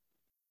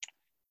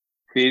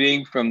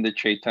Reading from the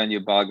Chaitanya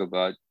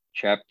Bhagavat,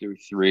 Chapter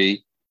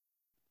 3,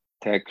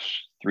 Text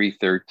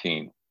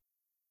 313.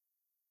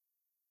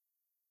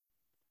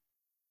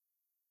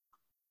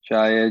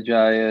 Jaya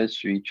Jaya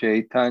Sri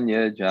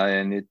Chaitanya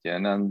Jaya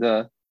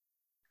Nityananda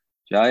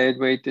Jaya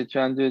Dvaita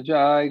Chandra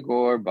Jaya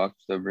Gaur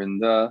Bhakta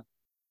Vrinda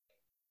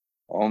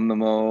Om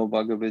Namo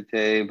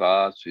Bhagavate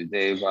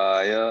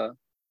Vasudevaya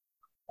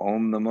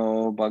Om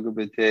Namo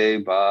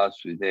Bhagavate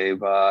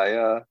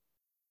Vasudevaya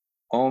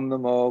Om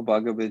Namo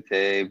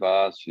Bhagavate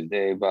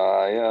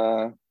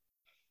Vasudevaya.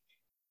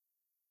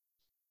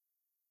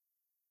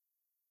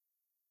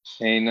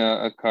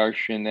 Sena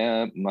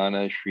Akarshana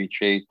Mana Shri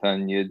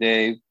Chaitanya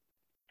Dev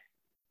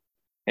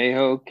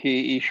Eho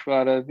Ki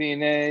Ishvara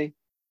Vine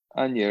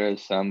Anyara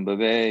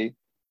Sambhave.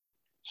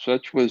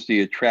 Such was the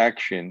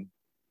attraction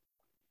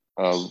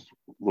of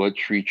Lord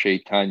Sri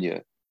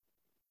Chaitanya.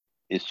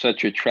 Is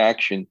such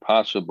attraction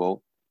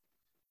possible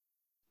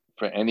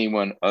for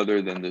anyone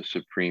other than the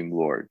Supreme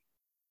Lord?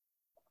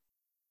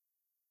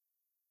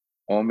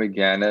 Om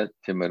Jnana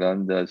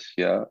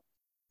Timirandasya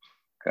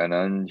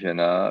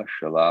Kananjana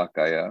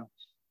Shalakaya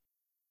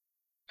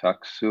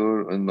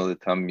Taksur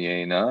Unmilitam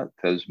Yena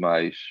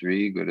Tasmai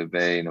Sri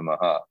Gurave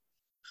Namaha.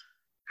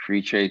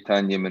 Sri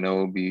Chaitanya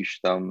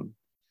Manobhishtam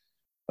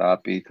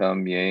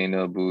Tapitam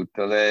Yena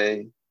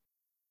Bhutale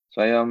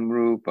Sayam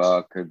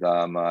Rupa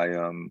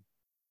Kadamayam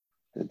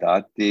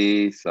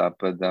Dadati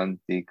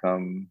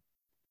Sapadantikam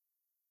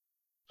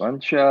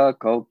Vancha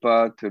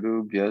Kalpa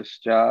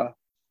Tarubhyascha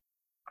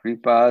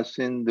Kripa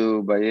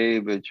Sindhu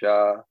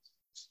Bhayevacha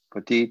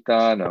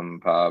Patitanam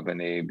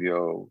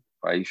Pavanebhyo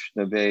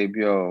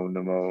Vaishnavebhyo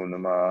Namo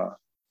Namah.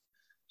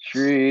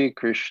 Shri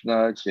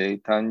Krishna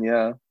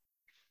Chaitanya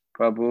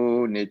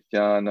Prabhu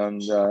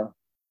Nityananda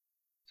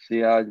Sri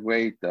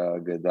Advaita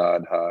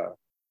Gadadhar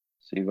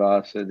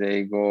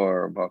Srivasade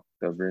Gaur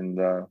Bhakta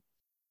Vrinda.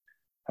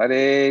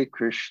 Hare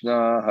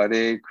Krishna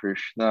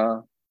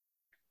Krishna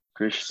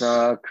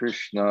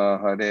Krishna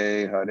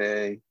Hare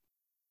Hare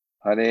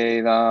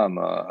Hare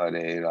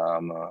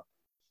Rama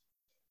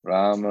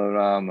Rama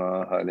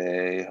Rama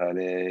Hare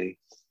Hare.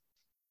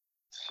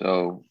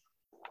 So,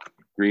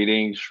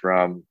 greetings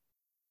from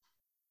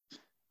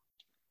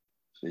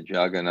the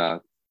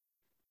Jagannath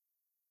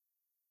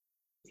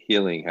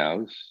Healing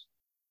House.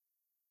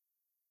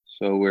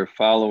 So we're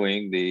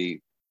following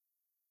the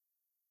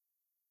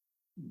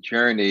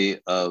journey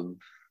of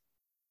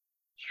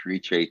Sri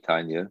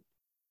Chaitanya,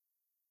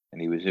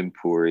 and he was in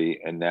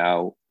Puri, and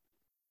now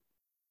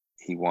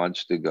he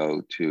wants to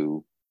go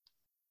to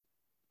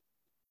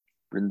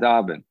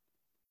Vrindavan.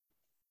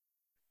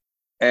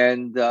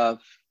 And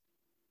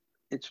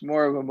it's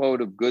more of a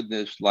mode of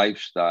goodness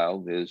lifestyle.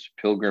 This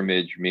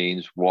pilgrimage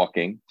means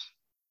walking.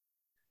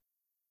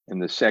 In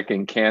the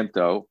second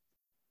canto,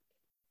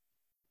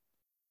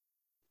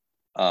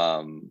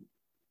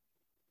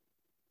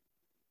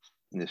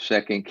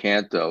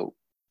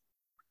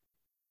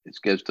 it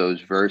gives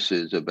those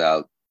verses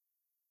about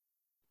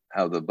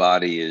how the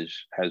body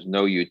has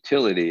no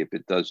utility if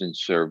it doesn't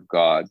serve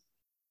God.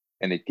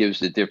 And it gives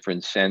the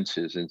different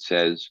senses and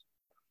says,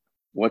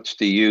 what's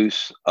the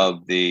use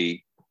of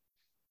the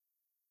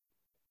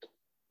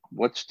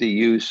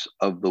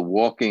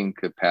walking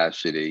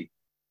capacity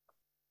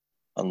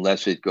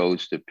unless it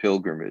goes to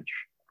pilgrimage?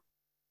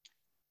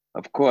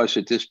 Of course,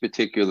 at this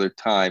particular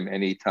time,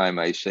 anytime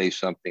I say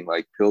something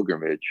like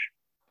pilgrimage,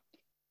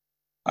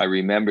 I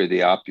remember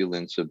the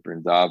opulence of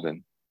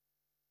Vrindavan,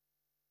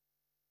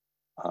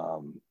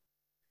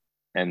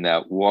 and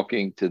that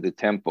walking to the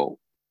temple,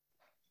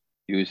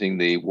 using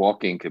the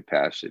walking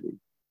capacity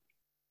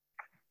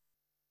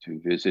to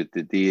visit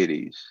the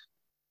deities.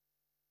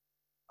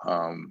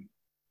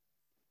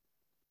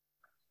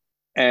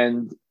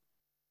 And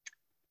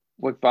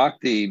what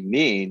bhakti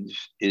means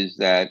is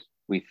that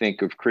we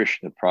think of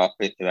Krishna,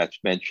 that's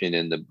mentioned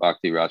in the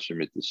Bhakti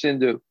Rasamrita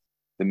Sindhu.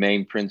 The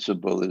main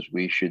principle is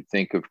we should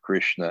think of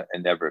Krishna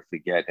and never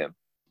forget him.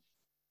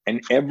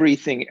 And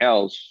everything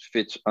else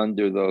fits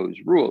under those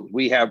rules.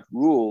 We have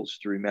rules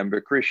to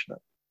remember Krishna.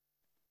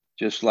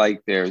 Just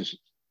like there's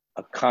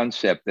a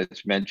concept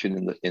that's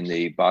mentioned in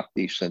the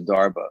Bhakti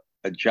Sandarbha,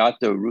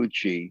 Ajata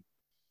Ruchi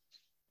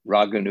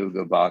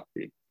Raganuga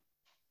Bhakti.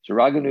 So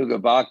Raganuga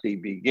Bhakti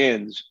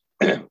begins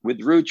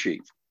with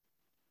Ruchi.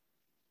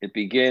 It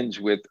begins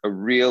with a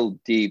real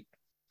deep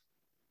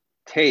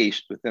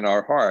taste within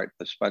our heart,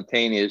 a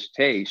spontaneous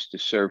taste to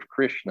serve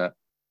Krishna.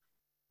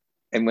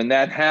 And when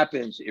that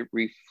happens, it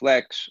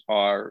reflects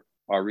our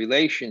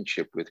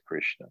relationship with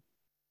Krishna.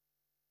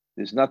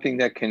 There's nothing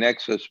that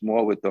connects us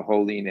more with the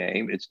holy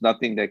name. It's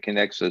nothing that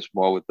connects us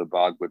more with the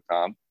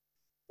Bhagavatam.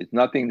 It's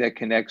nothing that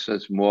connects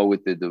us more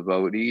with the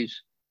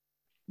devotees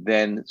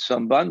than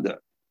Sambandha.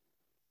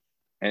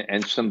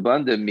 And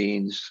Sambandha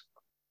means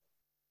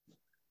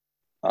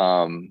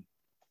a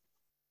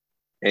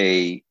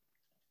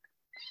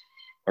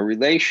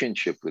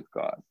relationship with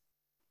God.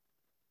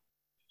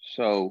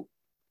 So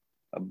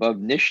above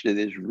Nishta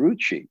is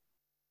Ruchi.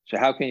 So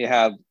how can you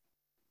have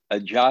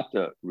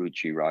Ajata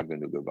Ruchi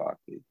Raganuga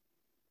Bhakti?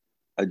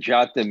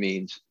 Ajata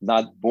means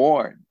not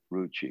born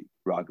ruchi,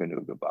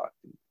 Raganuga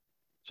Bhakti.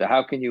 So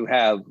how can you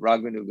have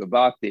Raganuga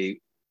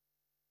Bhakti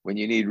when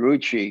you need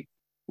ruchi,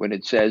 when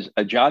it says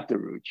ajata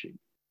ruchi?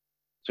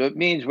 So it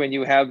means when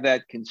you have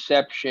that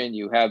conception,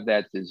 you have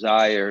that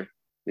desire,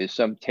 there's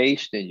some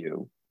taste in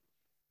you,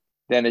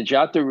 then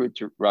ajata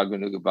ruchi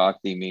Raganuga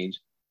Bhakti means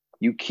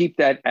you keep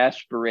that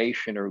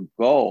aspiration or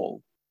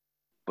goal,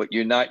 but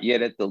you're not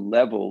yet at the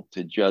level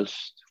to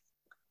just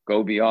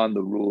go beyond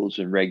the rules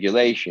and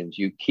regulations.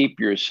 You keep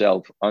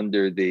yourself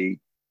under the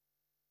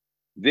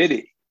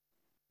vidhi,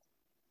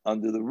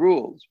 under the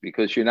rules,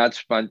 because you're not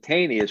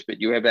spontaneous, but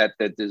you have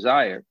that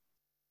desire.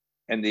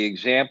 And the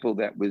example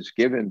that was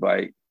given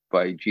by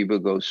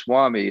Jiva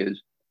Goswami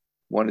is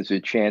one is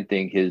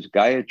chanting his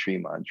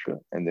Gayatri mantra,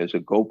 and there's a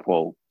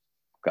Gopal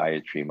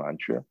Gayatri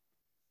mantra.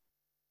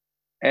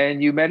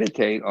 And you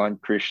meditate on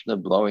Krishna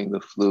blowing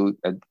the flute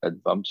at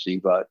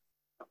Vamsivat,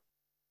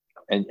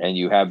 and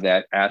you have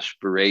that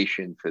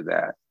aspiration for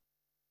that.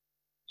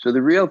 So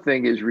the real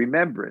thing is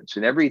remembrance,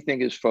 and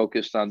everything is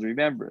focused on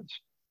remembrance.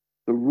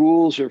 The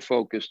rules are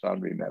focused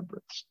on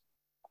remembrance.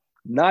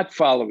 Not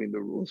following the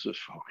rules is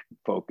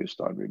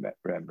focused on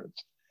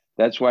remembrance.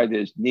 That's why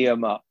there's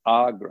niyama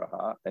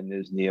agraha and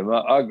there's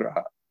niyama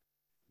agraha.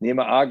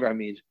 Niyama agraha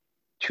means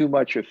too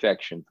much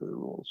affection for the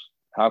rules.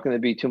 How can there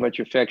be too much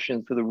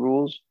affection for the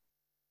rules?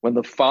 When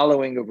the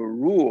following of a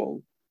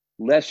rule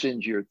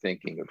lessens your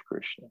thinking of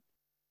Krishna.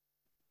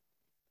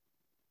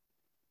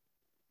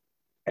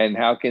 And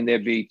how can there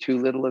be too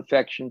little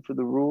affection for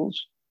the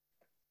rules?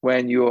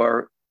 When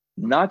you're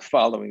not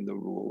following the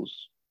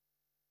rules,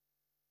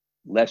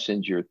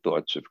 lessens your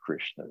thoughts of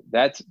Krishna.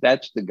 That's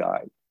the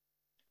guide.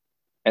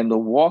 And the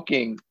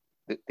walking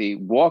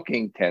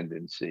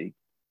tendency,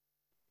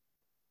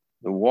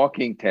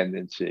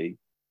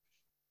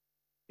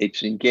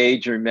 it's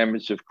engaged in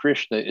remembrance of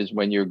Krishna is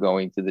when you're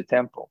going to the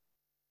temple.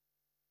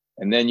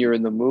 And then you're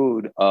in the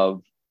mood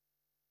of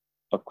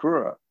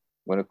Akrura.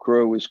 When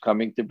Akrura was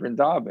coming to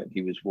Vrindavan,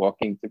 he was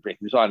he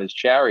was on his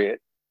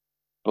chariot,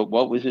 but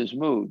what was his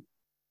mood?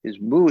 His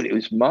mood, it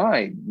was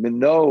mind,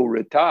 Mano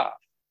Rata.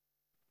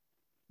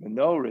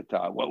 Mano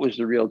Rata. What was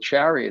the real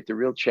chariot? The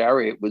real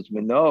chariot was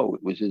Mano.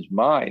 It was his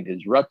mind.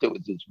 His Rata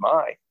was his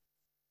mind.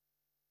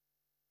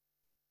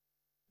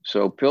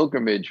 So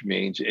pilgrimage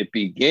means it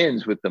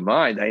begins with the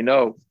mind. I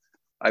know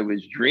I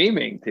was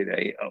dreaming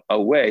today,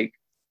 awake.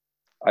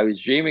 I was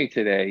dreaming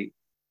today,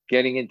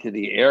 getting into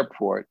the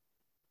airport,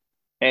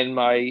 and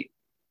my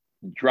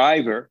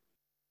driver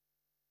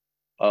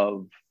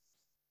of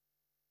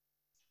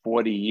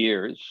 40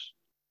 years,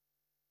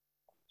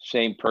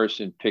 same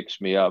person picks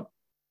me up,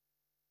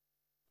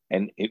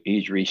 and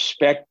he's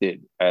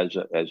respected as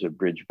a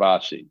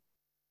Brijbasi,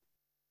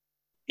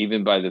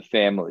 even by the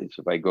families.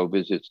 If I go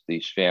visit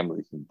these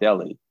families in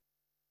Delhi,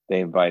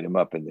 they invite him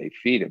up and they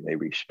feed him. They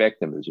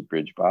respect him as a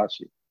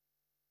Brijbasi.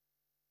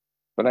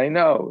 But I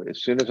know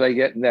as soon as I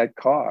get in that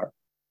car,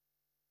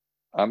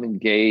 I'm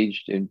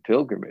engaged in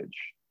pilgrimage.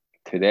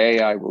 Today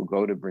I will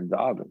go to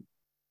Vrindavan.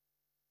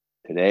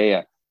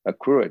 Today,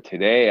 Akrura,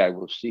 today I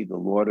will see the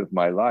Lord of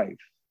my life.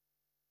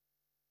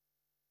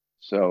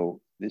 So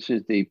this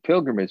is the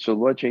pilgrimage. So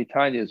Lord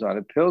Chaitanya is on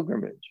a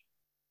pilgrimage.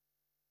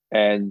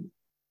 And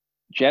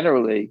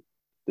generally,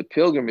 the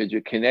pilgrimage,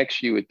 it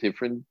connects you with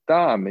different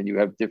dham, and you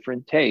have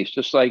different tastes.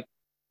 Just like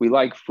we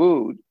like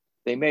food,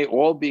 they may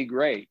all be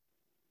great.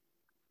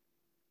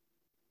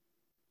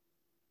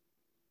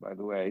 By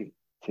the way,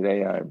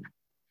 today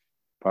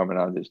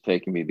Parmananda is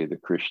taking me to the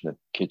Krishna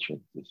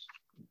kitchen, this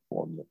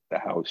form the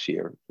house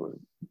here for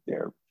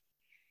their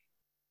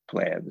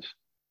plans.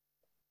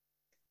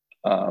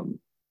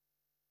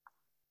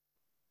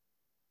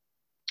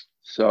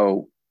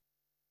 So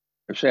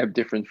if they have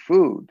different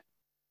food,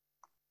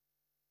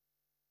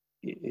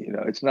 you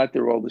know, it's not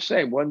they're all the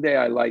same. One day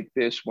I like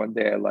this, one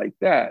day I like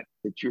that.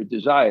 It's your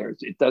desires.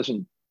 It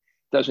doesn't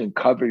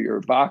cover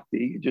your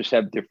bhakti. You just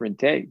have different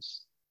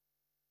tastes.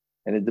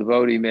 And a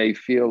devotee may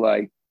feel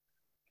like,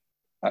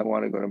 I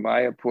want to go to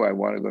Mayapur, I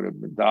want to go to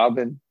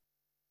Vrindavan,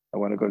 I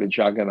want to go to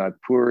Jagannath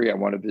Puri, I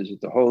want to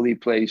visit the holy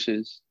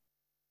places.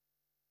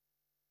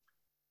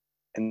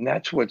 And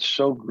that's what's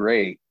so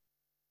great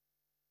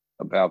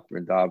about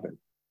Vrindavan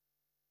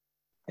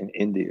in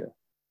India.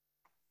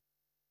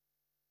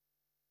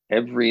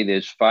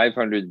 There's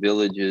 500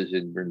 villages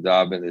in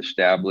Vrindavan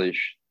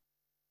established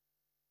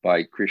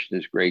by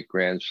Krishna's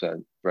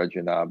great-grandson,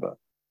 Vrajanabha,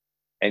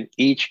 and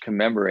each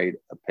commemorate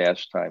a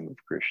pastime of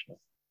Krishna.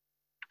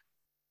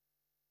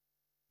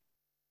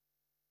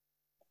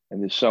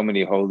 And there's so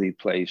many holy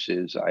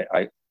places.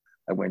 I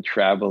went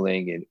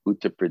traveling in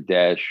Uttar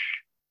Pradesh,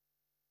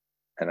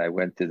 and I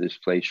went to this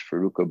place,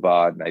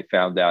 Farrukhabad, and I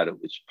found out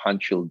it was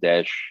Panchal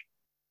Desh,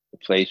 the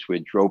place where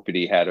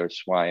Draupadi had her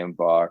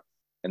Swayamvar.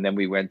 And then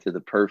we went to the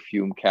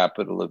perfume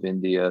capital of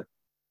India,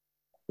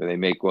 where they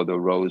make all the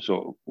rose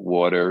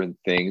water and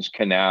things.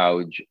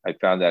 Kanauj, I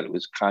found out it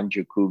was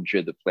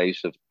Kanjakuja, the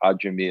place of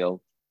Ajamil,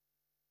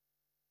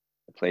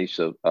 the place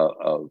of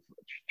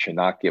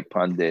Chanakya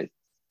Pandit.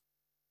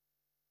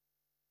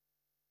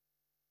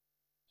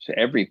 So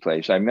every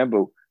place. I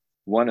remember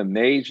one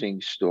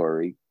amazing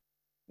story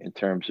in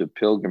terms of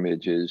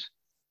pilgrimages,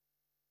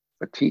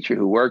 a teacher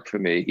who worked for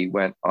me, he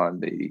went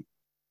on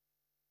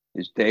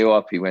his day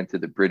off, he went to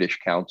the British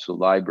Council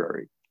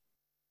Library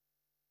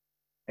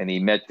and he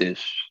met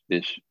this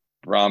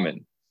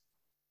Brahmin.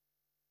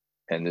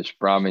 And this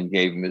Brahmin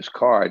gave him his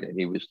card, and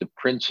he was the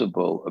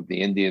principal of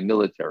the Indian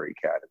Military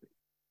Academy.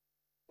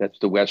 That's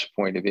the West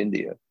Point of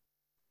India.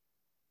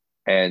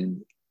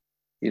 And,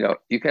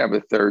 you can have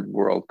a third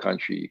world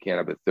country, you can't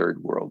have a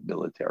third world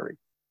military.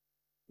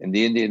 And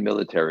the Indian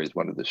military is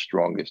one of the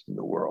strongest in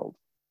the world.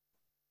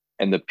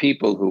 And the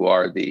people who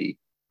are the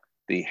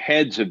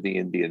heads of the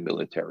Indian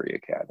Military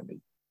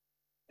Academy,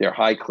 they're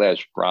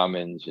high-class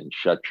Brahmins and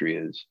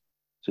Kshatriyas.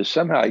 So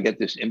somehow I get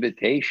this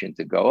invitation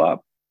to go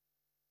up.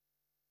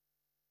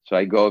 So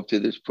I go up to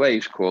this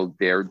place called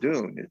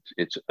Dehradun.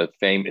 It's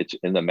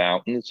in the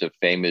mountains, a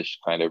famous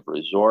kind of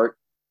resort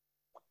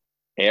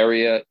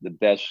area, the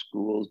best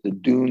schools. The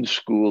Doon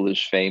School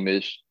is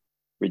famous.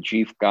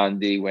 Rajiv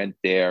Gandhi went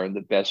there, and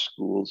the best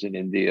schools in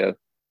India,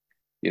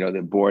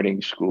 the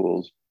boarding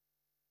schools.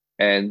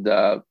 And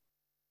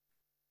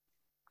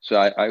so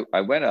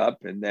I went up,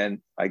 and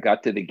then I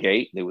got to the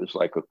gate, and there was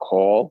like a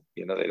call.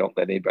 They don't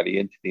let anybody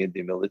into the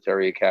Indian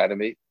Military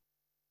Academy,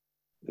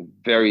 a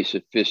very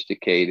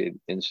sophisticated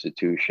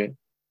institution.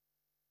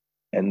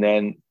 And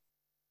then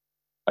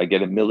I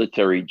get a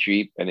military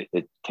jeep, and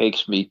it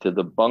takes me to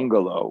the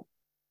bungalow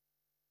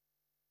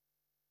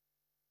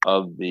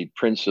of the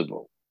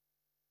principal.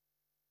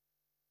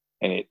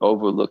 And it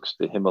overlooks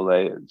the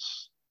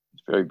Himalayas.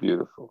 It's very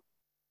beautiful.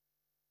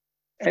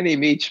 And he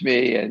meets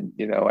me, and,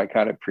 I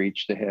kind of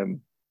preach to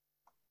him.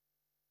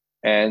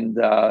 And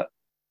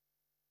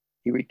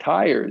he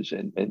retires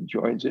and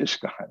joins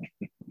ISKCON.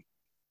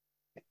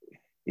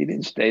 He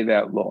didn't stay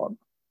that long.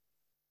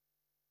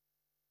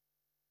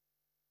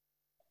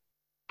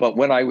 But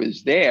when I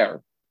was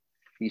there,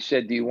 he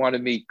said, "Do you want to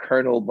meet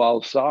Colonel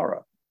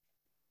Balsara?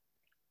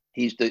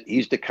 He's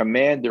the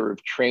commander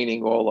of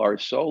training all our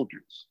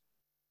soldiers."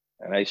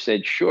 And I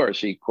said, "Sure."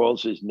 So he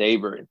calls his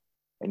neighbor,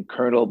 and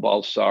Colonel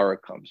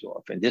Balsara comes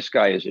off. And this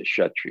guy is a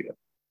Kshatriya.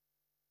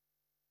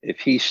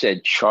 If he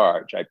said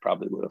charge, I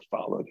probably would have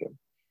followed him.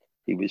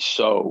 He was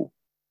so.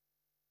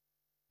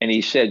 And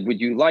he said,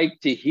 would you like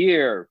to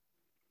hear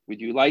the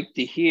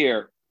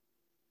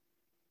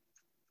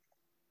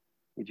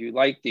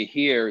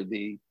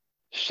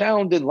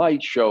sound and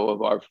light show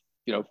of our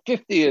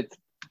 50th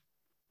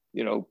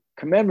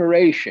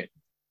commemoration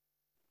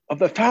of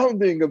the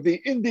founding of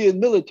the Indian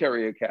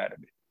Military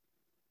Academy?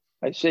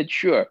 I said,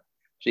 sure.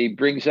 So he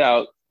brings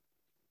out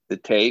the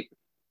tape,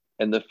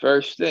 and the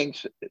first thing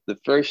of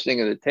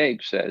the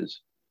tape says,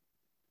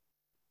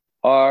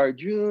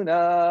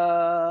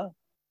 Arjuna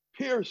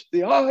pierced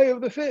the eye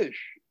of the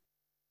fish.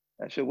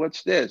 I said,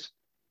 what's this?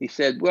 He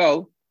said,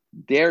 well,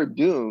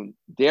 Dehradun,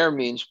 Dare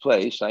means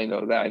place. I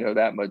know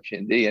that much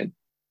Indian.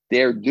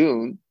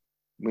 Dehradun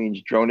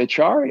means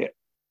Dronacharya.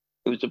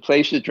 It was the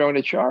place of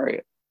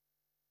Dronacharya.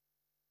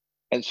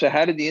 And so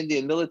how did the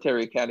Indian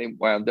Military Academy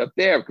wound up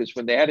there? Because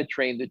when they had to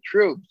train the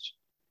troops,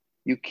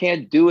 you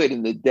can't do it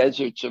in the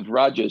deserts of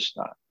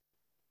Rajasthan.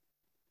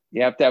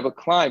 You have to have a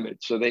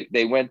climate. So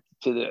they went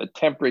to a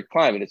temperate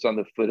climate. It's on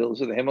the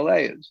foothills of the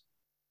Himalayas.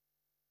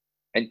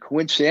 And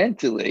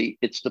coincidentally,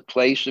 it's the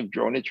place of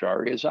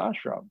Dronacharya's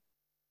ashram.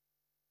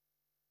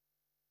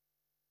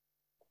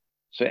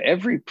 So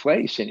every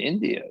place in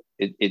India,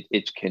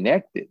 it's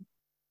connected.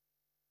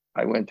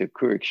 I went to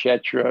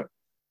Kurukshetra,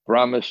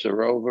 Brahma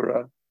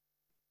Sarovara,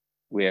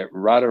 where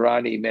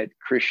Radharani met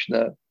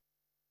Krishna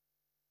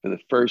for the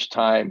first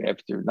time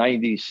after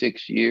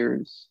 96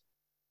 years.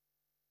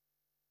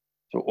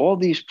 So all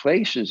these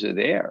places are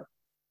there.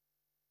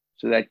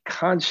 So that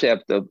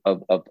concept of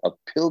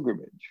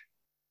pilgrimage.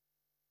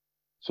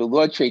 So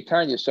Lord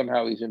Chaitanya,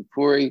 somehow he's in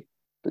Puri,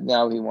 but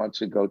now he wants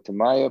to go to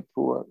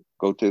Mayapur,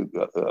 go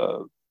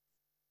to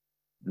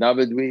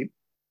Navadvip.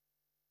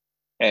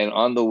 And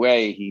on the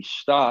way, he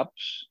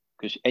stops,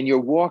 and you're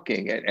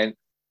walking. And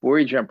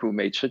Bori Jampu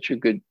made such a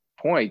good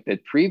point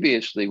that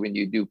previously when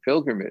you do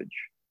pilgrimage,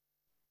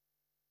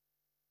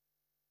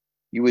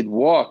 you would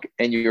walk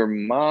and your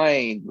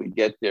mind would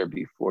get there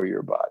before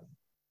your body.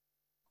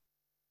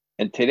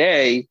 And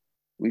today,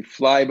 we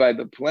fly by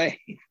the plane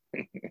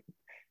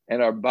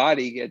and our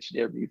body gets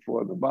there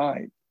before the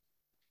mind.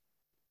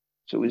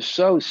 So it was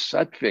so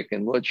sattvic.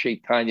 And Lord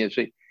Chaitanya,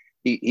 so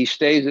he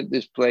stays at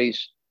this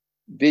place,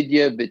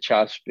 Vidya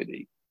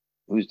Vichaspati,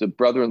 who's the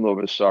brother-in-law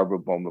of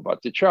Sarvabhauma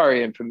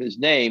Bhattacharya. And from his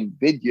name,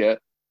 Vidya,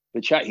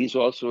 he's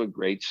also a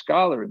great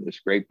scholar in this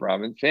great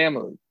Brahmin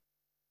family.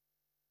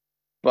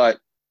 But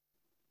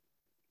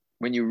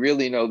when you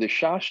really know the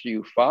Shastra,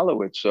 you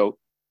follow it. So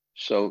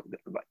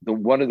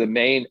one of the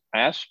main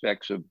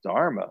aspects of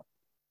Dharma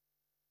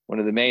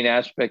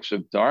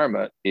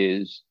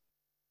is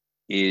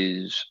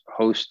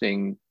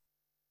hosting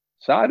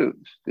sadhus,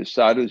 because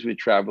sadhus would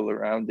travel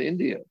around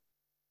India.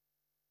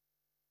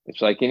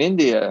 It's like in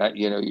India,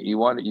 you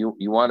want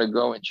to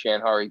go and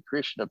chant Hare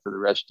Krishna for the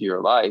rest of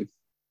your life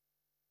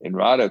in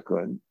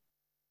Radhakund.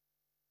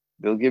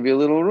 they'll give you a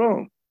little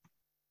room.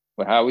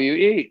 But how will you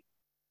eat?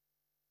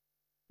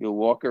 You'll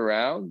walk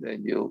around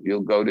and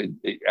you'll go to,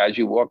 as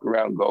you walk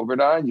around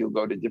Govardhan, you'll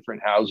go to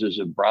different houses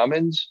of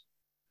Brahmins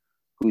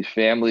whose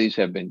families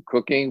have been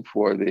cooking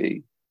for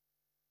the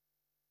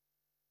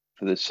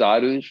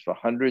sadhus for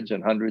hundreds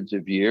and hundreds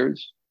of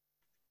years.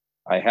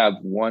 I have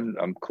one,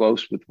 I'm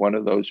close with one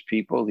of those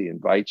people. He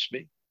invites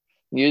me.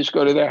 And you just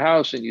go to their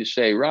house and you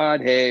say,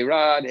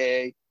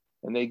 Radhe,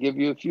 and they give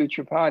you a few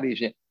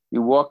chapatis. And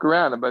you walk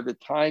around, and by the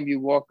time you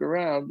walk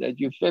around, as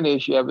you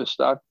finish, you have a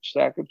stack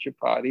of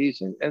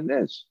chapatis and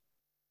this.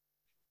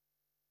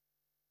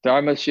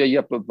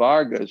 Dharmasya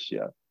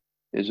yapavargasya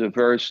is a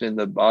verse in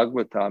the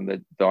Bhagavatam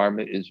that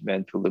Dharma is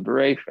meant for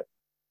liberation.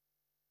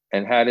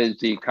 And how does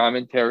the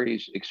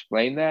commentaries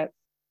explain that?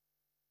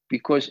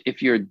 Because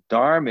if you're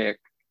dharmic,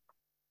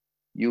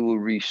 you will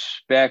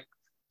respect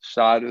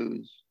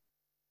sadhus.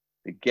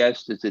 The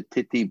guest is a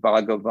Titi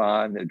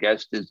Bhagavan, the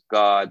guest is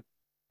God.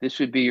 This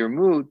would be your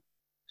mood.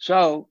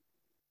 So,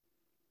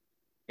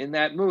 in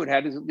that mood,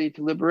 how does it lead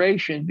to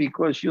liberation?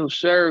 Because you'll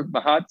serve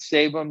Mahat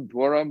Sevam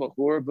Dvara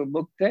Mahur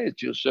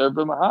Vimuktes. You'll serve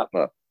a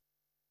Mahatma.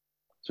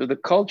 So the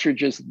culture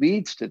just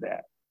leads to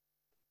that.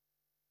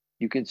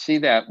 You can see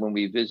that when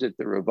we visit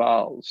the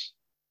Ravals,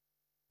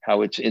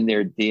 how it's in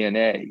their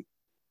DNA.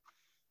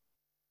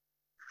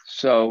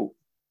 So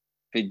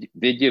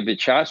Vidya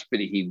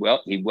Vichaspati, he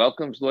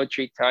welcomes Lord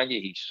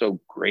Chaitanya. He's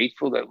so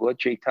grateful that Lord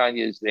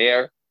Chaitanya is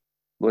there.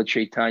 Lord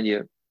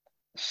Chaitanya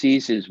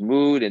sees his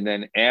mood and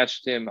then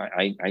asks him,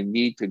 I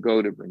need to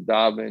go to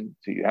Vrindavan.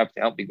 So you have to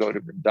help me go to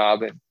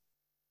Vrindavan.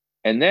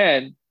 And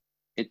then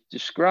it's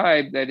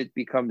described that it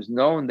becomes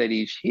known that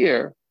he's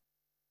here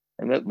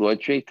and that Lord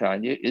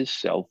Chaitanya is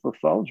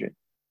self-effulgent.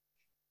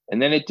 And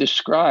then it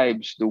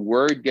describes the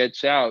word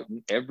gets out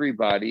and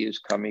everybody is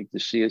coming to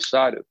see a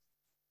sadhu.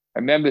 I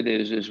remember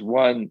there's this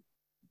one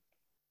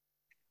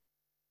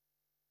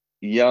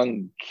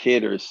young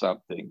kid or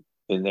something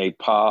in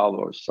Nepal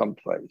or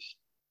someplace,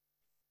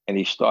 and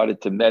he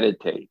started to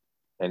meditate,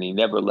 and he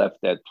never left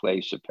that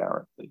place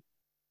apparently.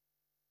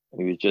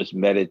 And he was just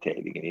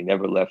meditating, and he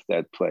never left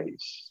that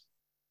place.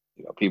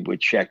 You know, people were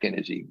checking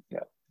as he,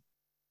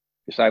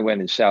 because I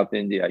went in South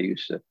India.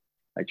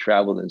 I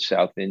traveled in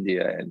South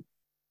India, and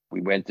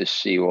we went to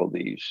see all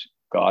these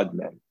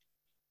godmen.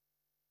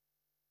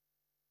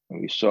 And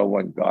we saw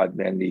one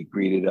godman, he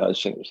greeted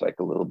us, and it was like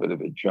a little bit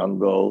of a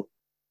jungle.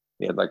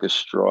 He had like a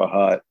straw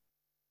hut.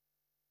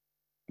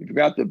 If you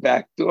go out the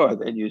back door,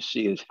 then you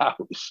see his house.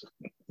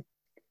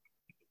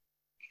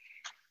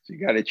 So you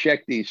got to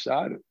check these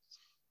sadhus.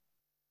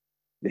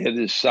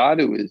 This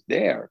sadhu is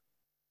there.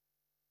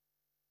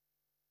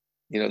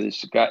 You know,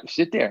 this guy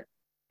sit there,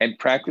 and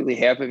practically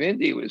half of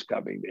India was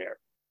coming there.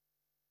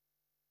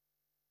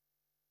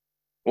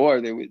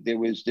 Or there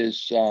was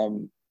this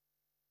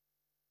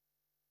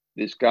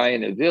guy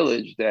in a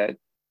village that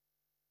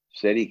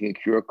said he can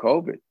cure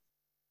COVID.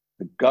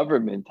 The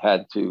government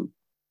had to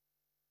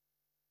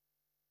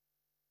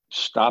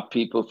stop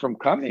people from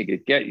coming.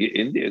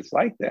 India is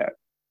like that.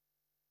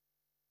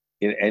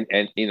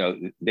 And you know,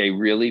 they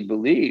really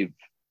believe,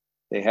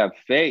 they have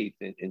faith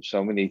in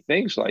so many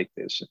things like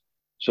this.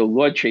 So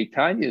Lord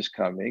Chaitanya is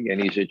coming and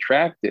he's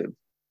attractive.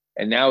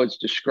 And now it's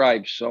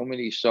described so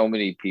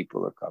many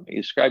people are coming.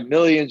 It's described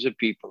millions of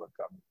people are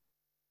coming.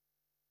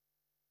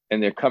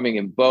 And they're coming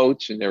in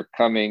boats and they're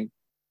coming.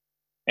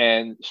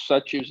 And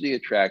such is the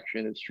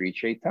attraction of Sri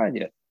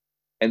Chaitanya.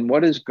 And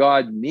what does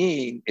God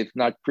mean if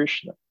not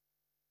Krishna?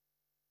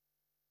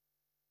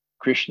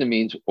 Krishna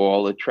means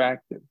all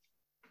attractive.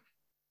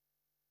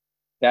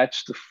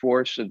 That's the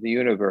force of the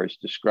universe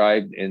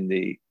described in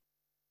the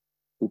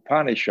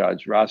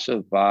Upanishads,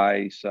 Rasa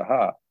Vai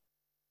Saha.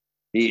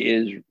 He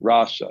is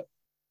Rasa.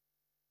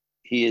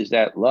 He is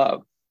that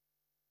love,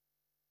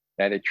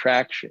 that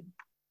attraction.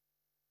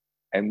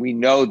 And we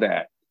know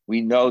that.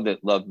 We know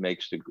that love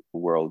makes the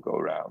world go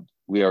round.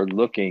 We are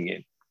looking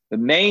at the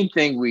main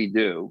thing we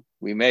do.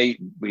 We may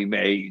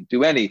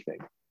do anything.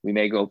 We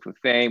may go for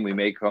fame. We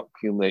may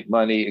accumulate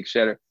money,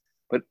 etc.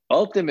 But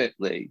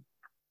ultimately,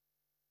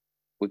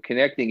 we're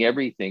connecting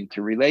everything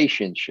to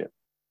relationship,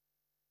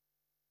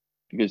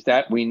 because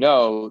that we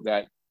know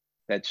that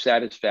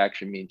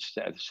satisfaction means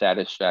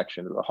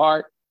satisfaction of the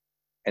heart,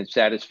 and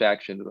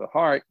satisfaction of the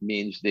heart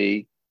means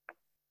the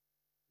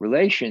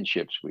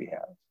relationships we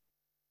have.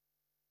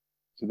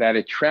 So that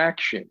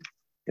attraction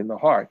in the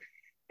heart,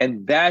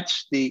 and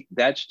that's the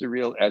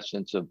real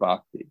essence of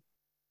bhakti.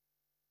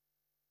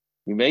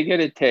 We may get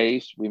a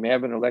taste. We may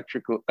have an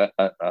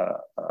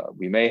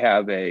we may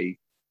have a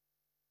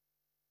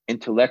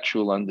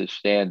intellectual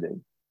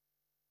understanding,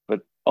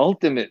 but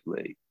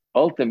ultimately,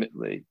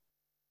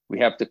 we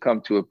have to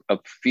come to a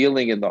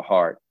feeling in the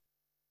heart,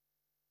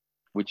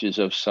 which is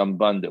of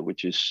sambandha,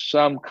 which is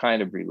some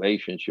kind of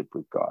relationship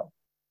with God,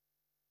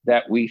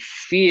 that we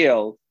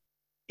feel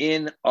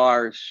in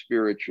our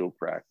spiritual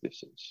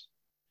practices.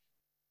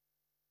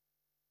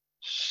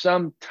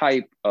 Some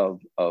type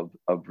of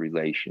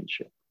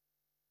relationship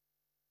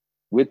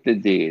with the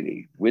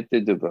deity, with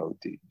the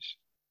devotees,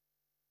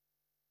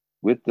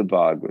 with the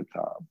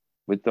Bhagavatam,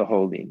 with the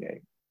holy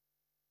name.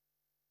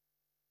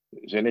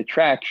 There's an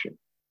attraction.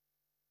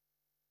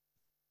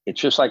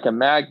 It's just like a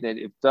magnet.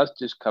 If dust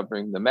is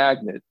covering the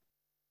magnet,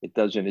 it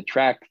doesn't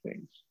attract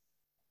things.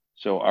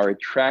 So our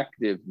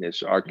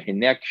attractiveness, our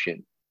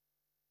connection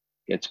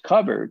gets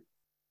covered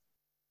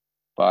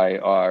by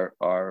our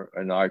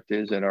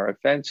anarthas and our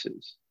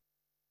offenses.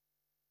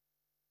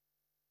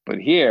 But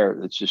here,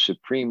 it's the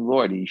Supreme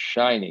Lord. He's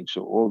shining.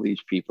 So all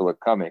these people are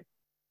coming.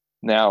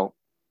 Now,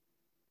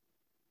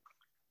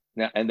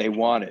 and they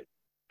want it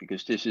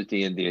because this is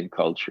the Indian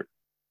culture.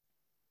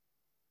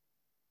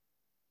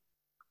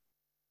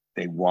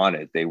 They want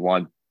it.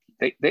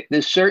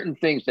 There's certain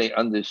things they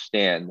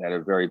understand that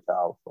are very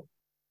powerful.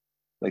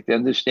 Like they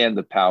understand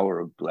the power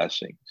of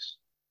blessings.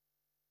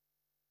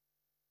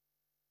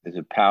 There's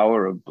a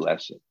power of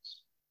blessings.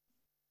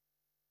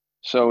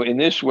 So in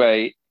this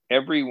way,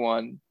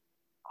 everyone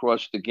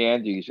crossed the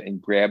Ganges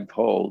and grabbed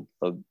hold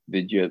of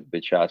Vidya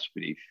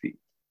Vachaspati's feet.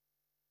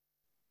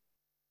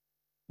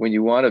 When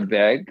you want to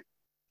beg,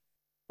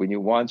 when you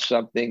want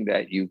something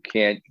that you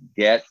can't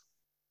get,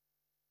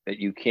 that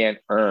you can't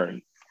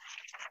earn,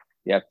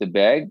 you have to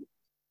beg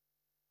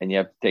and you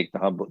have to take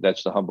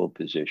that's the humble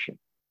position.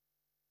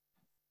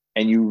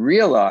 And you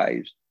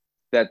realize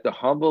that the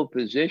humble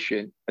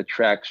position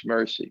attracts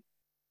mercy.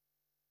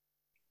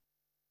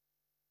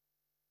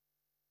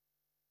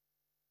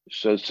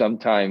 So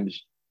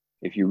sometimes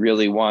if you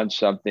really want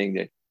something,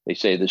 that they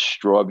say the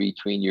straw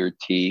between your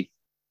teeth,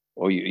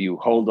 or you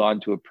hold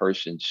on to a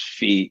person's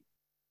feet.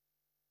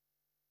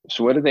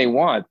 So what do they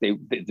want? The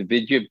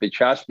Vidya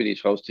Vachaspati is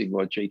hosting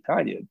Lord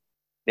Chaitanya.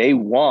 They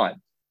want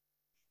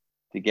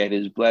to get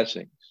his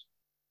blessings.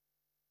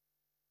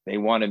 They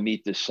want to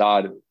meet the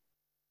sadhu.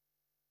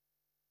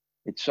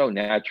 It's so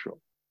natural.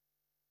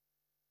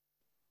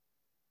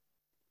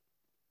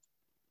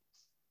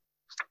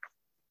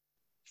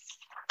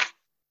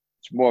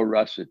 It's more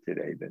rasa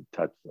today than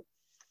tattva.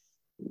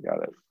 You got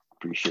to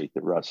appreciate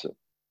the rasa.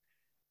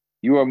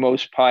 You are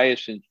most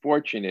pious and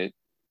fortunate.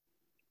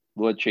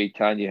 Lord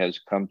Chaitanya has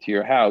come to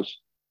your house.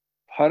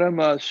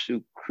 Parama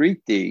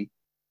Sukriti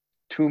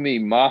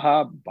Tumi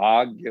Maha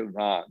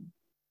Bhagyavan.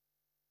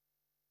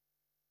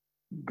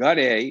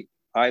 Gare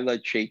Ila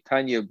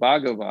Chaitanya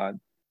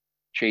Bhagavan.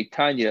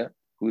 Chaitanya,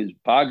 who is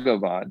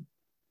Bhagavan,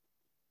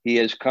 he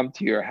has come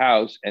to your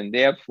house, and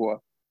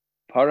therefore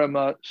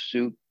Parama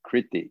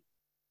Sukriti.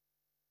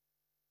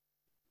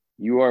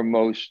 You are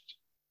most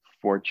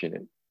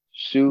fortunate.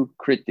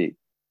 Sukriti.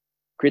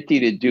 Kriti,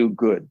 to do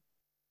good.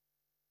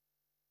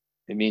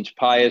 It means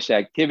pious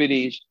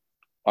activities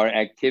are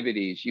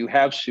activities. You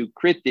have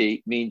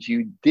Sukriti, means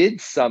you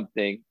did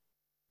something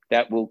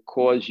that will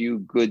cause you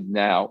good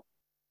now.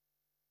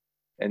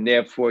 And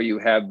therefore you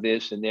have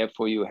this, and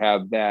therefore you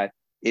have that.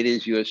 It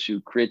is your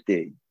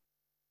Sukriti.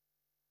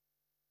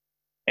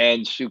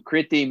 And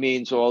Sukriti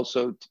means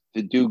also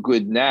to do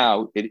good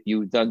now.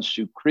 You've done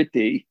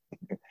Sukriti.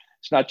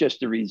 It's not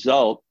just a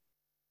result,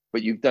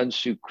 but you've done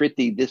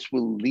Sukriti. This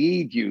will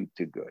lead you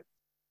to good.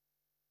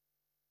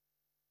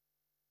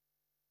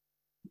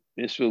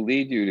 This will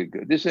lead you to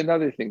good. This is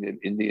another thing that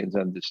Indians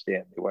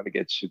understand. They want to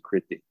get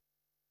Sukriti.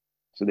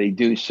 So they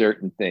do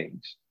certain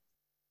things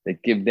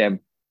that give them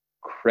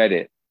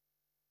credit.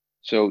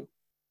 So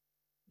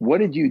what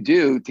did you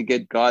do to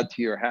get God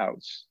to your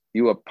house?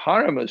 You are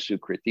Parama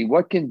Sukriti.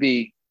 What can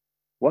be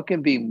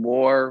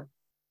more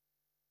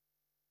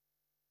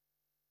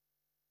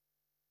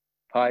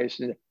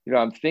pious?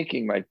 I'm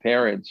thinking my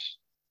parents,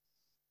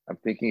 I'm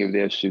thinking of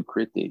their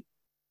Sukriti,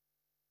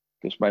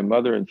 because my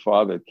mother and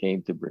father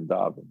came to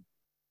Vrindavan.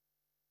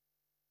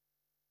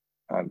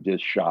 I'm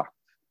just shocked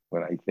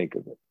when I think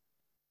of it.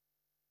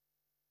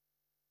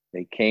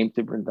 They came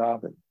to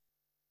Vrindavan.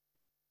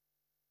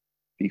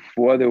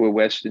 Before there were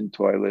Western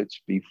toilets,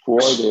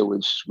 before there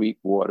was sweet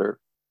water,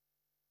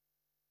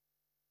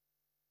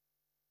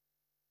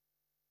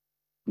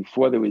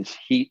 before there was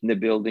heat in the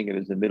building, it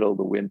was the middle of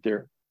the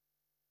winter.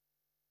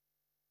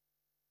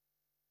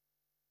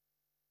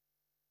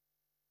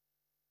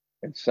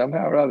 And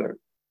somehow or other,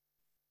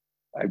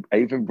 I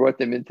even brought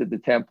them into the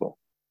temple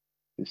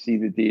to see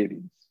the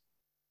deities.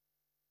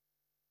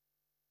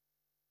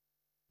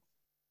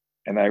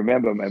 And I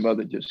remember my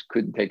mother just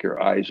couldn't take her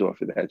eyes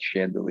off of that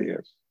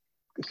chandelier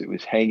because it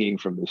was hanging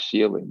from the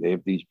ceiling. They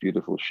have these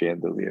beautiful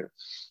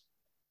chandeliers.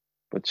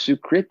 But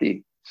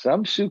Sukriti,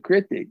 some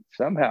Sukriti,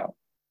 somehow,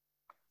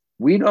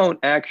 we don't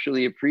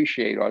actually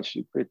appreciate our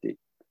Sukriti.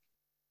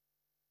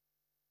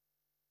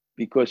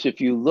 Because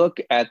if you look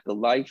at the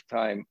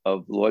lifetime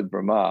of Lord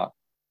Brahma,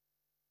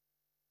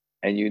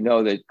 and you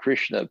know that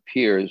Krishna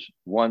appears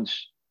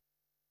once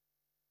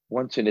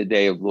in a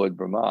day of Lord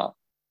Brahma,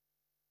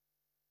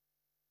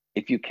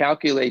 if you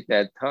calculate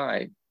that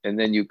time, and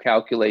then you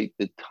calculate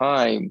the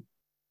time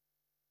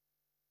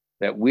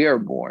that we are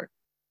born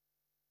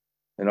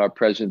in our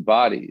present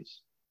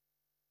bodies,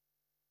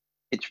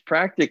 it's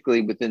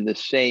practically within the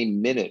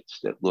same minutes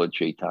that Lord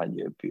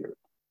Chaitanya appeared.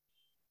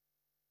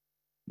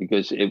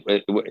 Because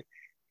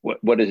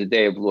what is a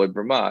day of Lord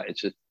Brahma?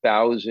 It's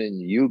 1,000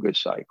 yuga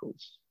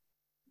cycles.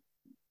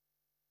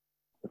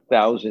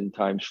 1,000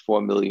 times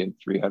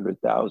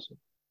 4,300,000.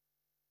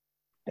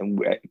 And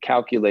we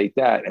calculate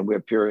that, and we're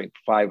appearing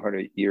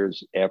 500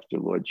 years after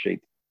Lord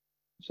Chaitanya.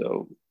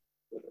 So,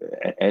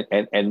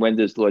 and when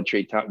does Lord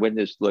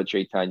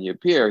Chaitanya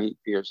appear? He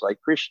appears like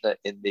Krishna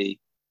in the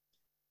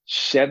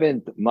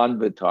 7th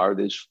Manvatar.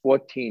 There's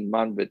 14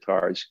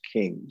 Manvatars,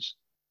 kings.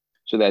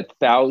 So that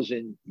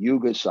 1,000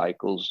 yuga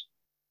cycles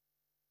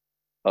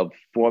of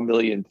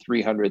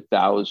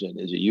 4,300,000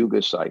 is a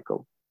yuga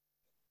cycle.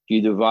 If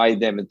you divide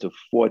them into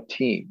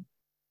 14,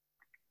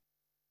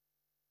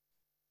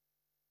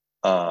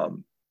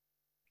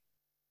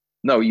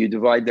 no, you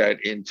divide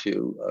that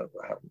into,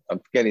 I'm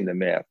forgetting the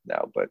math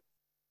now, but,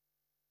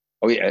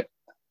 oh yeah,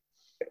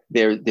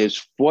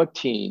 there's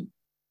 14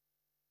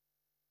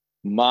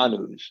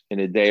 Manus in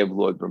a day of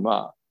Lord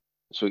Brahma.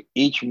 So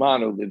each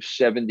Manu lives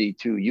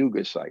 72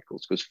 yuga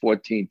cycles, because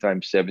 14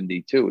 times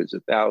 72 is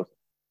 1,000.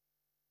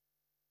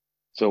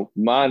 So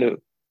Manu,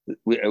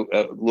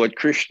 Lord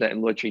Krishna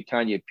and Lord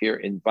Chaitanya appear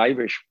in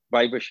Vaivashvata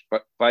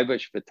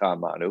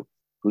Manu,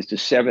 who's the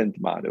 7th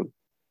Manu,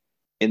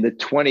 in the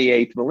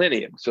 28th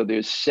millennium. So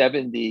there's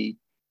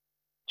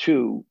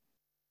 72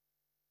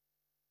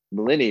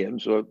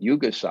 millenniums or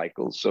yuga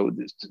cycles. So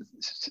this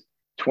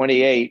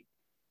 28,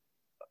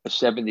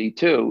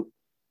 72,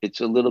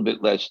 it's a little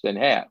bit less than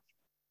half.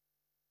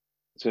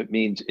 So it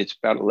means it's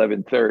about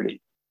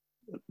 1130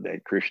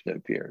 that Krishna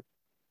appeared.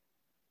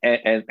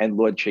 And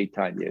Lord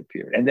Chaitanya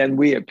appeared. And then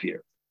we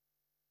appear.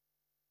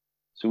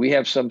 So we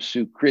have some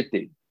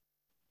Sukriti.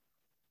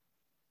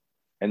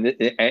 And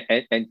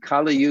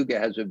Kali Yuga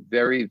has a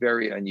very,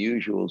 very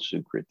unusual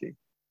Sukriti.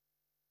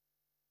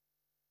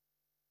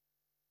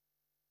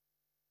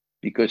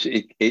 Because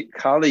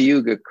Kali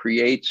Yuga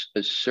creates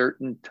a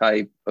certain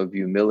type of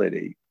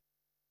humility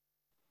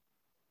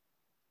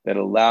that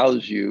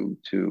allows you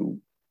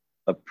to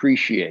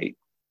appreciate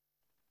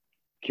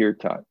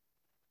kirtan.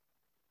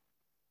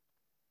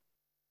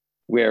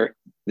 Where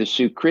the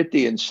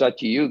Sukriti in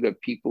Satya Yuga,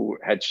 people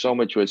had so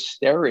much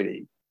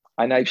austerity,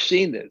 and I've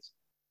seen this,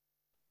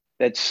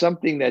 that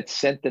something that's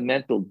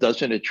sentimental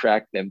doesn't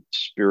attract them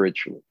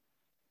spiritually.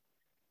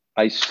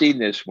 I've seen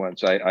this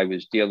once. I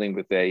was dealing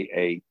with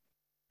a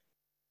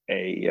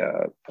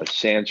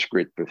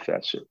Sanskrit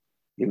professor.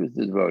 He was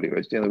the devotee. I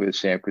was dealing with a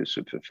Sanskrit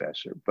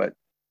professor, but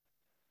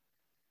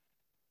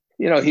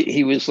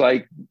he was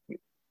like,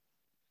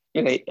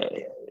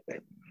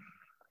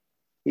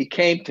 he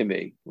came to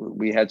me.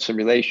 We had some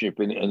relationship,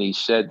 and he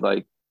said,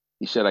 I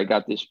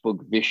got this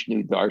book,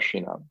 Vishnu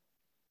Darshanam.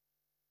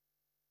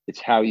 It's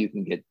how you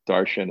can get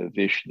darshan of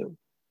Vishnu.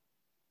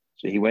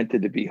 So he went to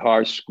the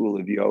Bihar School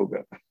of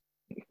Yoga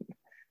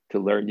to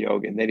learn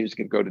yoga, and then he was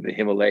going to go to the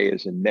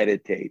Himalayas and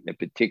meditate in a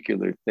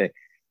particular thing.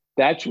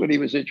 That's what he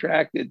was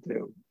attracted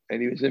to,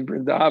 and he was in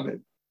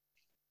Vrindavan.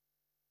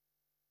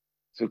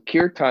 So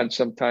kirtan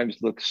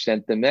sometimes looks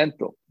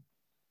sentimental.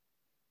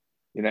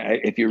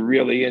 If you're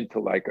really into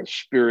like a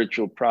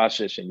spiritual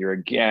process and you're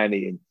a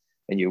jnani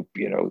and you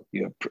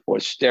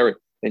austerity,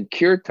 then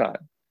kirtan.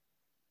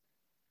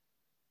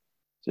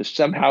 So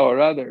somehow or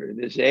other in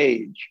this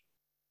age,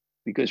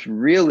 because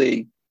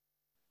really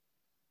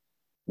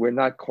we're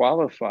not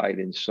qualified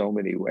in so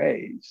many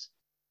ways,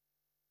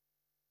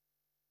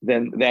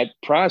 then that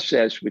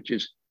process, which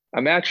is,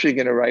 I'm actually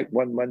going to write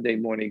one Monday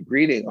morning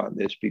greeting on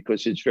this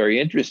because it's very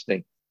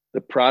interesting.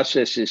 The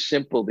process is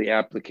simple, the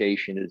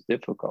application is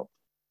difficult.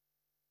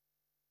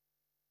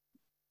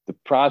 The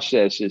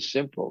process is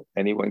simple,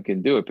 anyone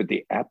can do it, but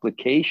the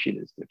application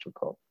is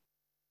difficult.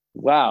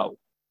 Wow.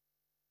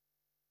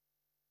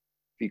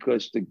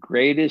 Because the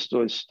greatest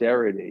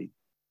austerity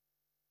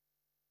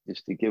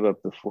is to give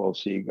up the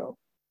false ego,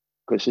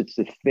 because it's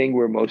the thing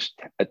we're most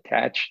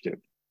attached to.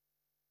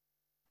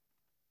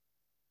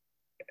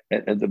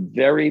 And the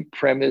very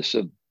premise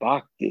of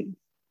bhakti,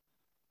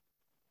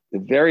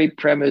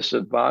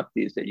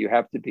 is that you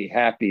have to be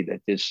happy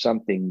that there's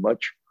something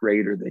much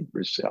greater than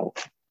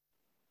yourself.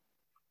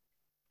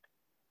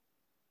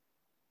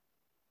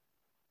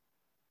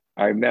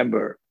 I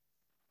remember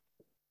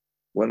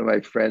one of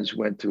my friends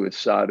went to a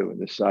sadhu, and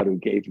the sadhu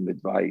gave him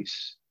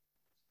advice.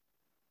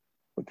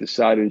 What the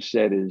sadhu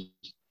said is,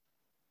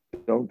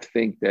 don't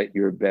think that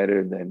you're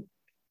better than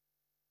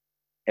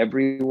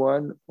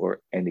everyone or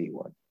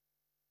anyone.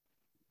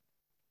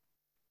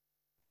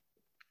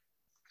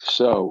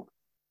 So,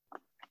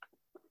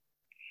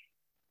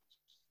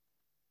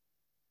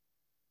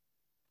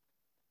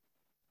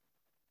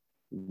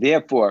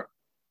 therefore,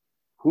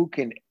 who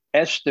can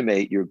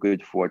estimate your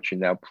good fortune?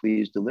 Now,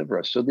 please deliver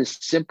us. So this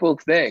simple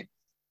thing,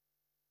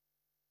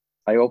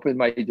 I opened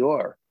my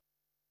door.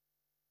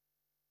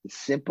 The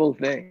simple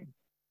thing.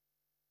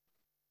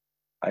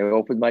 I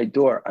opened my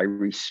door. I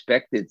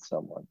respected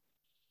someone.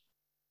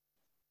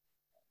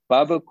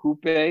 Baba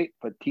Kupe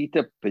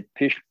Patita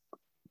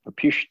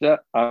Papishta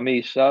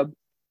Ami Sab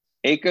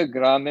Eka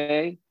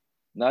Grame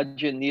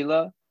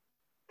Najanila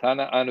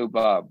Tana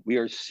Anubab. We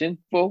are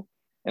sinful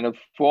and have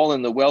fallen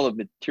in the well of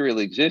material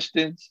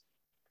existence.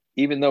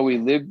 Even though we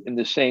lived in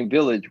the same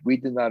village, we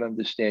did not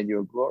understand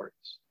your glories.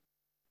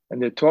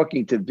 And they're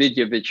talking to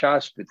Vidya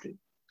Vichaspati.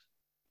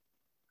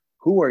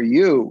 Who are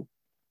you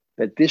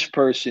that this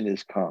person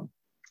has come?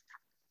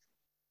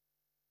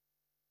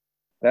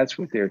 That's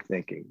what they're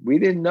thinking. We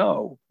didn't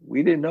know.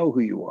 We didn't know who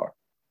you are.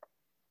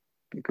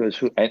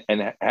 Because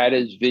and how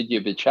does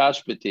Vidya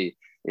Vichaspati,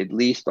 at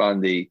least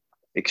on the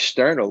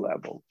external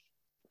level,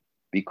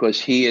 because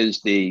he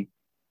is the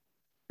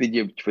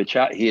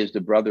he is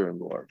the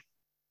brother-in-law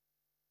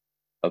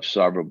of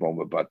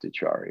Sarvabhauma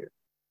Bhattacharya,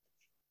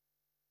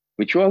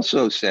 which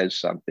also says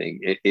something.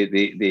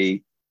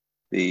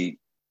 The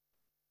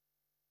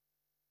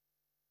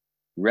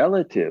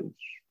relatives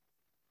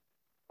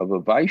of a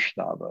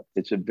Vaishnava,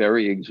 it's a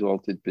very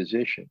exalted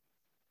position.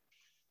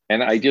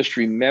 And I just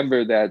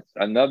remember that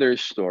another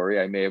story,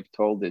 I may have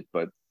told it,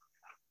 but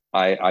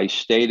I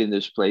stayed in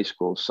this place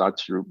called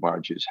Satsvarup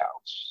Maharaj's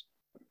house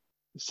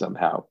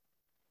somehow.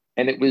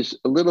 And it was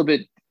a little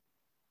bit,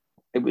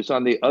 it was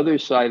on the other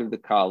side of the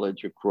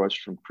college across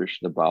from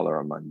Krishna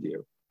Balaram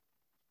Mandir.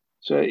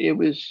 So it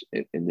was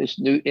in this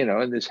new,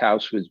 and this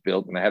house was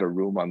built and I had a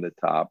room on the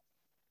top.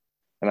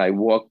 And I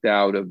walked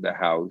out of the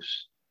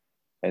house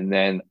and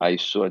then I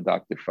saw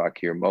Dr.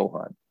 Fakir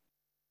Mohan.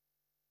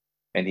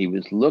 And he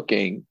was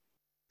looking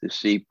to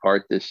see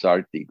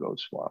Parthasarthi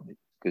Goswami,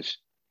 because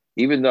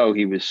even though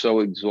he was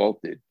so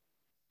exalted,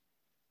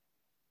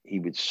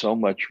 he would so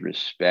much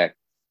respect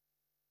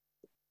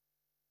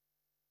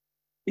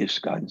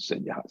ISKCON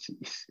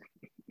sannyasis.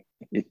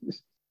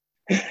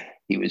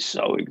 He was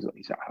so exalted.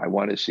 He said, I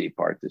want to see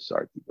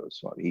Parthasarthi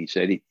Goswami. He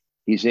said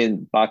he's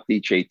in Bhakti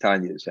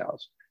Chaitanya's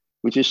house,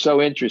 which is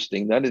so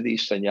interesting. None of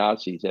these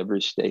sannyasis ever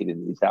stayed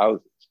in these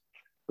houses,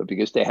 but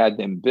because they had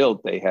them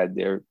built, they had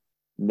their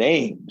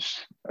names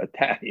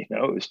attached.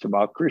 It was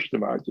Tamal Krishna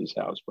Maharaj's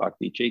house,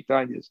 Bhakti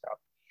Chaitanya's house.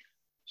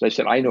 So I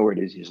said, I know where it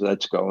is. He said,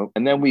 let's go.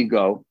 And then we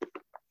go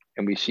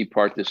and we see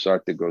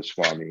Parthasarthi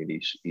Goswami, and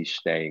he's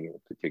staying in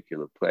a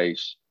particular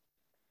place.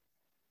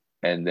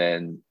 And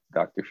then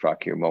Dr.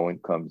 Fakir Mohan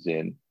comes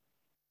in,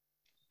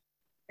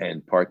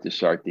 and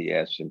Parthasarthi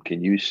asks him,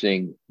 can you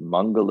sing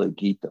Mangala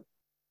Gita?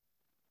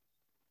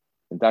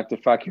 And Dr.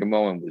 Fakir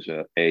Mohan was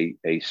a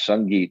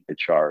Sangeet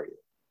Acharya.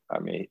 I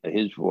mean,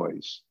 his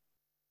voice.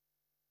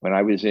 When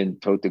I was in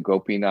Tota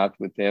Gopinath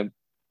with him,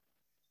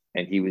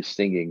 and he was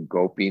singing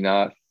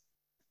Gopinath,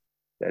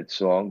 that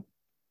song.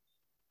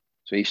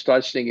 So he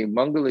starts singing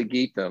Mangala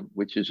Gita,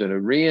 which is an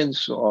Aryan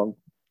song,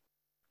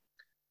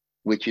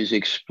 which is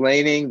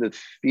explaining the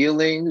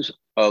feelings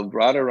of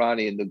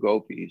Radharani and the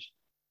gopis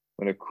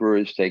when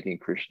Akrura is taking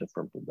Krishna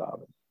from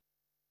Vrindavan.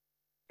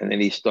 And then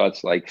he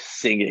starts like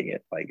singing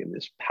it like in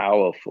this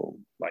powerful,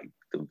 like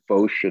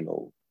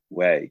devotional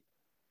way.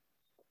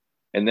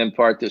 And then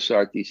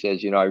Parthasarthi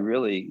says, I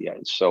really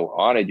so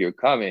honored you're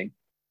coming,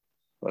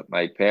 but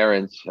my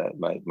parents,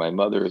 my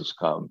mother has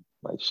come,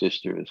 my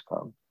sister has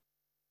come,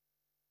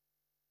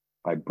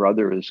 my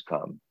brother has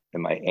come,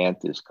 and my aunt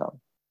has come.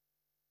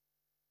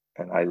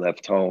 And I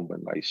left home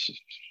when my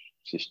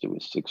sister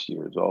was 6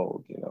 years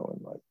old,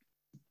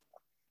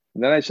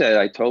 and then I said,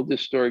 I told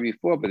this story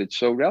before, but it's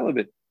so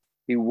relevant.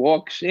 He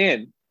walks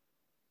in,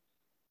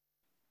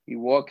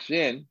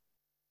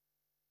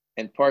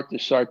 and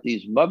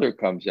Parthasarthi's mother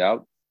comes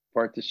out.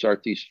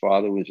 Parthasarthi's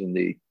father was in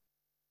the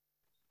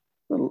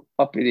little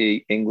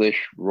uppity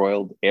English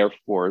Royal Air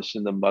Force,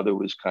 and the mother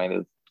was kind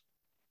of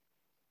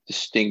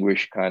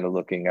distinguished kind of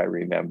looking, I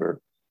remember.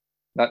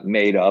 Not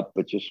made up,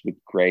 but just with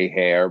gray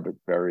hair, but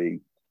very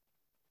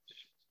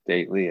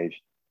stately.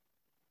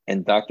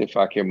 And Dr.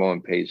 Fakir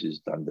Mohan pays his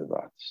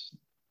dandavats.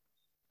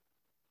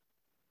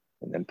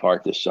 And then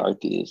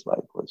Parthasarthi is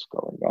like, what's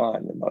going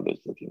on? The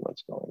mother's looking,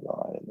 what's going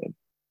on? And then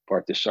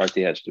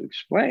Parthasarthi has to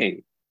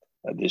explain,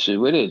 this is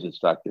what it is. It's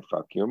Dr.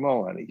 Fakir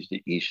Mohan.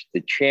 He's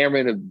the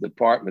chairman of the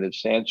Department of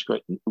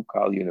Sanskrit in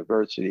Ukkal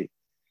University.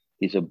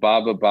 He's a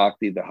Bhava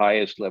Bhakti, the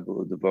highest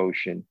level of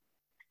devotion.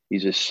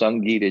 He's a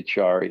Sangeet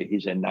Acharya.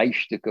 He's a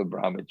Naishtika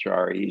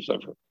Brahmachari.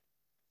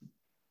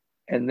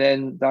 And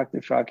then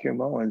Dr. Fakir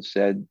Mohan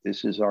said,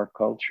 this is our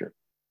culture.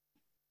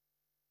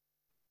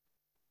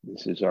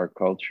 This is our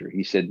culture.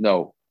 He said,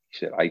 no. He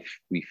said,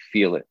 we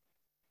feel it.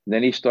 And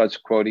then he starts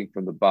quoting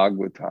from the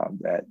Bhagavatam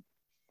that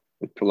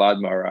with Prahlad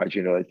Maharaj,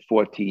 that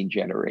 14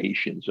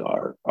 generations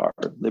are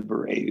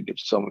liberated if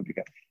someone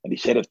becomes. And he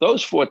said, if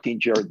those 14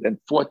 then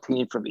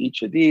 14 from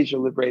each of these are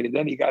liberated,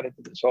 then he got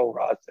into this whole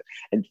rasa,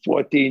 and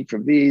 14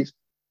 from these,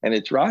 and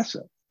it's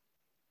rasa.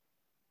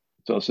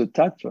 It's also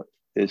tattva.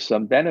 There's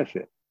some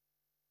benefit.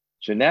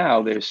 So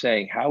now they're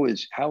saying, how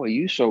are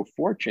you so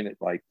fortunate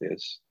like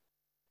this?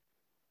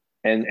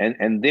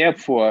 And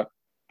therefore,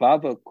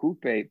 Bhava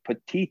Kupe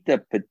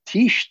Patita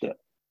Patishta,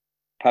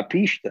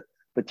 Papishta.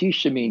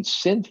 Patishta means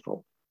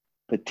sinful.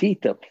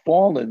 Patita,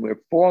 fallen,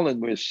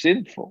 we're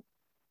sinful.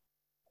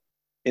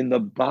 In the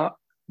Bhava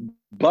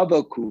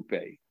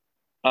Kupe,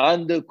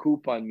 Anda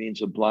Kupan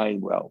means a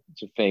blind well.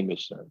 It's a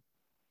famous term.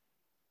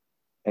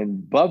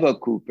 And Bhava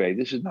Kupe,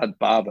 this is not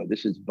Bhava,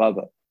 this is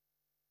Bhava.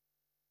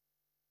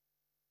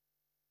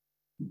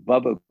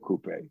 Bhava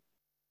Kupe.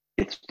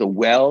 It's the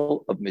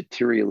well of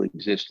material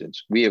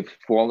existence. We have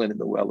fallen in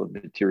the well of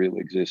material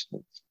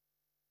existence.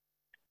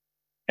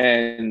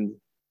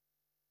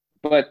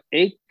 But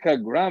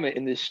Ekagrama,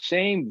 in this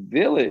same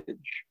village,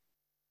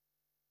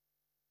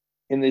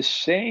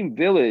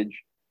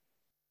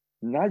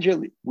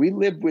 Najali, we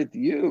live with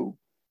you.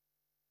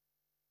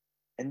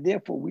 And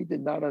therefore, we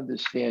did not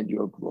understand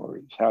your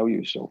glories. How are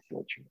you so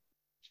fortunate?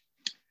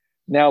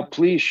 Now,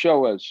 please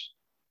show us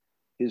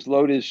his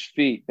lotus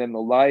feet, then the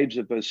lives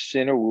of a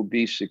sinner will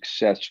be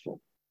successful.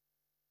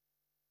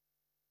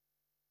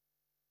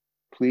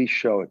 Please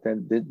show it,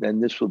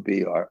 then this will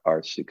be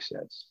our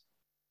success.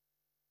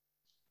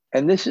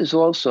 And this is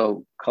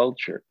also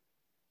culture.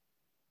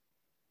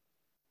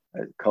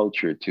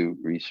 Culture to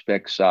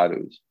respect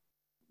sadhus.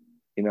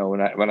 You know,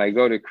 when I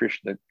go to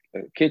Krishna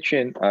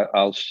kitchen,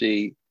 I'll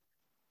see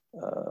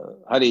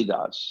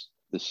Haridas,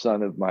 the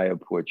son of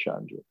Mayapur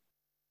Chandra.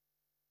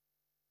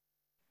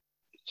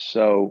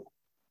 So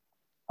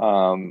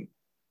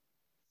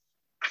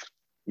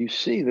you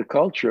see the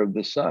culture of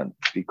the son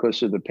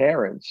because of the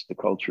parents, the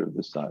culture of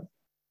the son.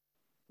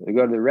 We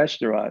go to the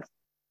restaurant,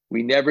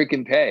 we never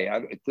can pay.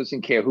 It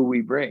doesn't care who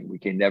we bring, we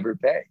can never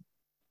pay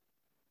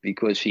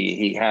because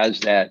he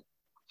has that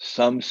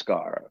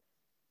samskara.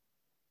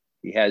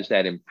 He has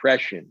that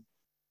impression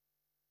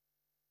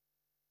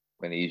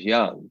when he's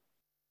young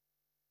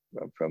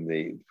from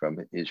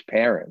his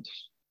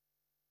parents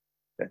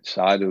that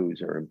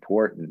sadhus are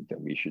important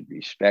and we should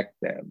respect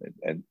them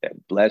and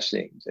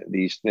blessings and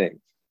these things.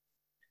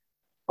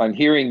 On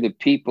hearing the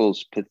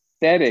people's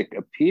pathetic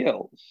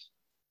appeals,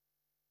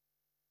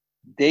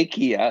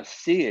 Dekiya,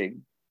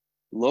 seeing,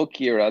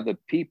 Lokira, the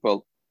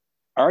people,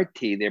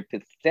 Arti, their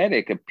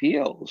pathetic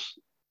appeals,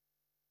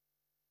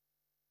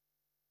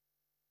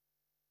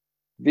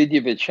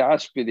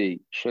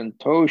 Vidyavichaspati,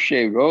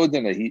 Shantoshe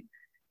Rodana,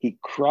 he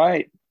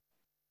cried,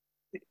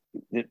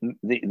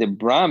 the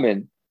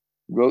Brahmin,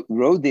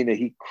 Rodina,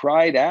 he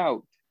cried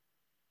out,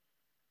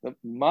 the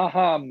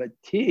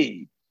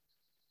Mahamati,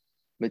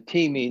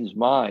 Mati means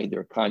mind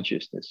or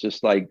consciousness,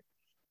 just like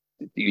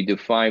you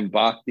define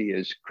bhakti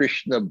as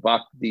Krishna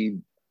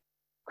Bhakti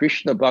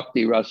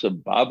Rasa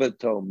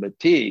Bhavato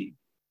Mati,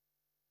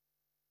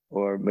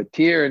 or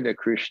Matir na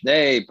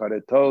Krishna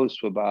Parato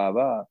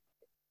Swabhava.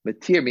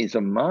 Matir means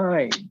a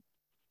mind,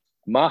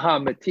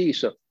 Mahamati.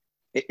 So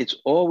it's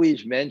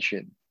always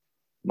mentioned,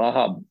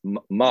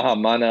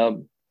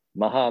 Mahamana,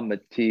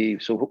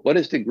 Mahamati. So what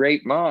is the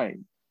great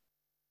mind?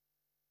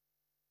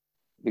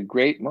 The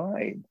great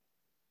mind,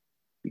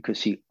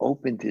 because he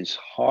opened his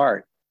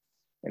heart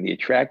and he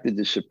attracted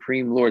the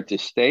Supreme Lord to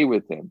stay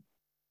with him.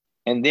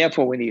 And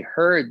therefore, when he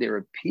heard their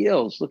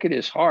appeals, look at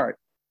his heart,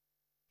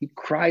 he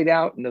cried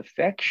out in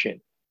affection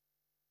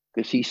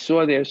because he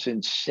saw their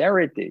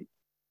sincerity.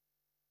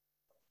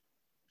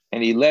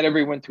 And he led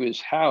everyone to his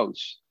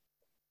house,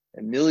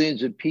 and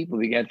millions of people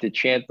began to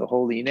chant the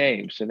holy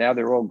name. So now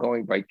they're all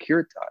going by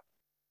kirtan.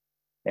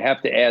 They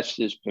have to ask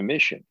his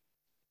permission.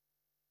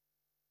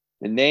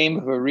 The name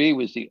of Hari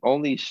was the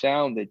only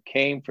sound that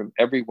came from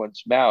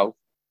everyone's mouth.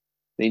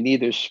 They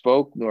neither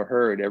spoke nor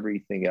heard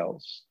everything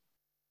else.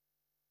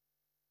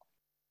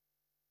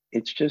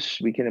 It's just,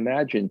 we can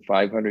imagine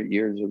 500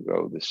 years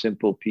ago, the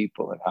simple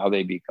people and how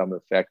they become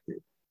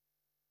affected.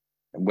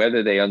 And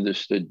whether they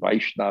understood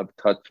Vaishnav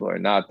Tattva or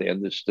not, they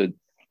understood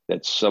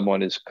that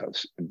someone is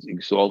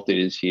exalted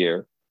is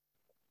here.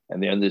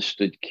 And they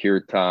understood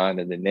Kirtan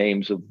and the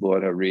names of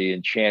Lord Hari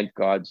and chant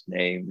God's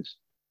names.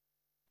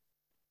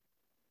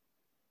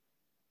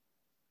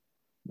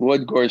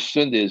 Lord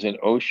Gorsunda is an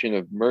ocean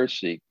of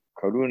mercy.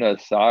 Karuna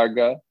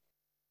Sarga,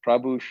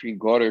 Prabhu Sri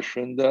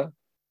Gaurashunda,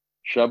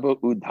 Shaba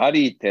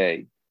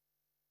Udharite,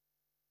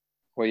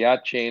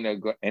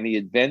 Hoyachena, and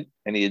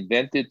he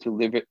invented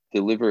to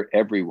deliver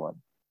everyone.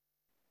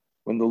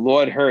 When the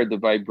Lord heard the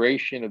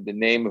vibration of the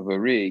name of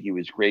Hari, he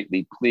was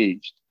greatly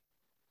pleased.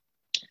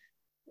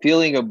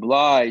 Feeling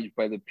obliged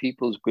by the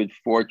people's good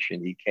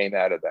fortune, he came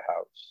out of the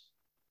house.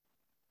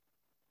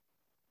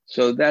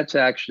 So that's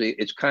actually,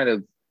 it's kind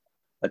of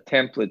a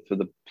template for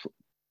the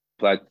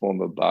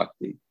platform of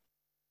bhakti.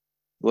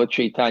 Lord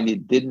Chaitanya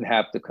didn't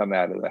have to come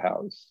out of the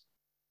house,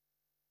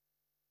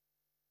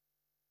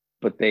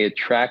 but they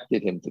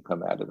attracted him to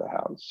come out of the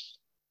house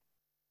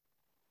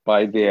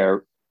by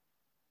their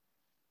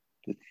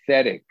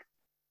pathetic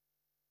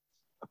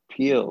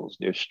appeals,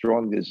 their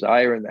strong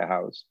desire in the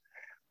house,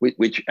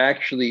 which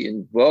actually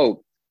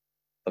invoked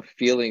a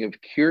feeling of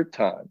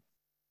kirtan.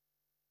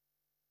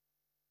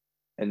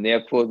 And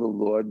therefore the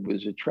Lord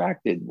was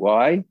attracted.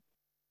 Why?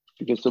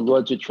 Because the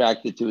Lord's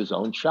attracted to his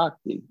own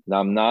Shakti.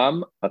 Nam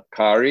Nam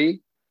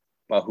Akari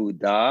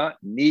Bahuda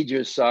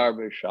Nija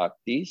Sarva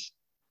Shaktis.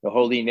 The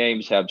holy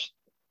names have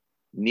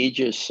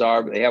Nija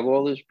Sarva, they have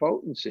all his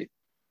potency.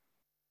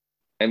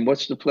 And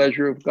what's the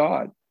pleasure of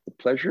God? The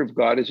pleasure of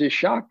God is his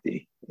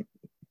Shakti.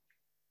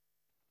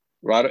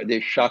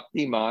 There's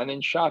Shaktiman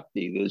and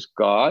Shakti. There's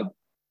God,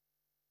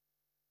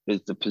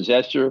 there's the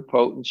possessor of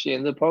potency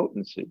and the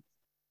potency.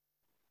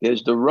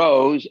 There's the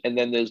rose, and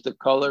then there's the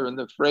color and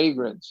the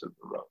fragrance of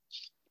the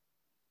rose.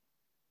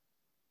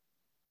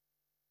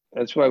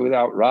 That's why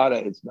without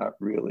Radha, it's not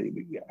really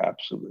the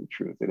absolute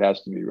truth. It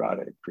has to be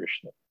Radha and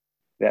Krishna.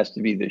 It has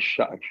to be the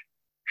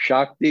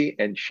Shakti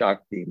and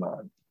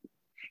Shaktiman.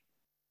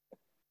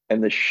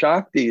 And the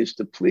Shakti is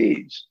to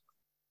please.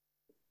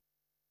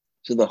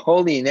 So the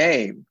holy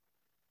name,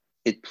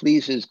 it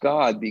pleases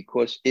God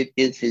because it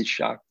is his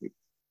Shakti.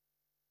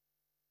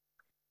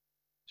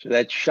 So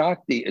that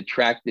Shakti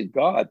attracted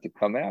God to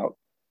come out.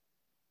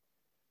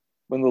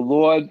 When the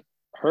Lord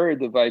heard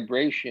the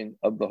vibration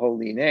of the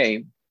holy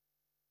name,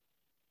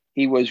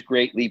 he was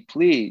greatly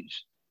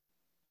pleased.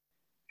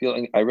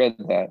 I read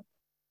that.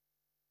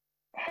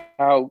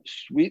 How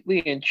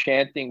sweetly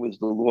enchanting was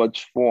the Lord's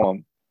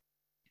form.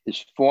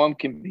 His form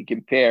can be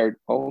compared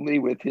only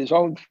with his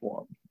own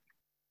form.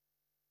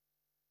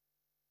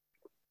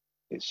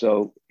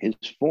 So his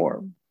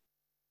form,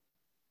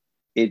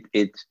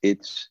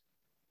 it's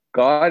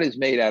God is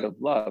made out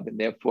of love, and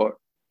therefore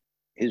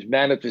his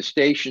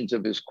manifestations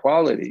of his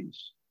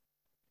qualities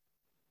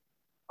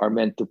are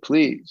meant to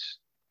please.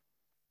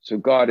 So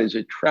God is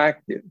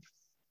attractive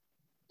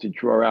to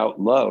draw out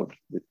love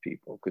with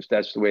people because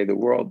that's the way the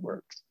world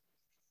works.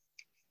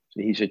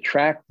 So he's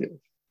attractive.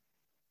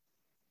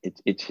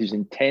 It's his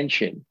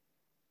intention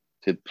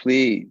to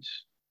please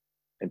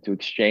and to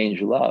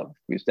exchange love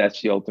because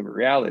that's the ultimate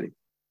reality.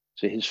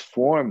 So his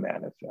form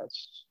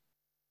manifests,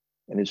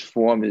 and his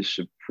form is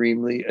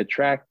supremely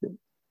attractive.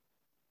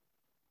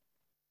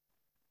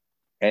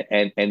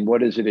 And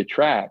what does it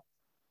attract?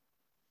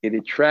 It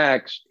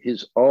attracts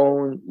his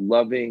own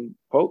loving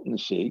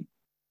potency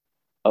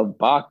of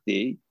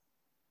bhakti,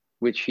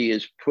 which he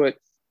has put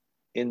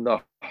in the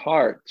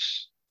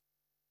hearts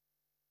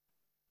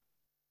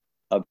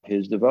of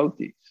his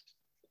devotees,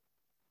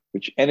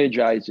 which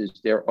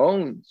energizes their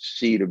own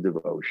seed of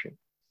devotion.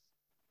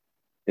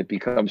 It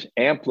becomes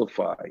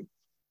amplified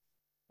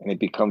and it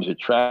becomes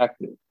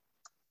attractive.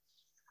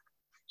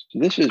 So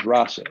this is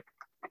rasa,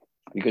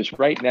 because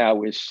right now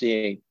we're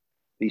seeing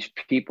these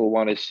people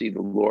want to see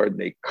the Lord, and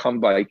they come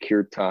by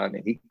kirtan,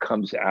 and he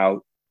comes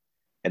out,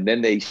 and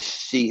then they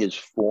see his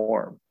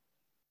form.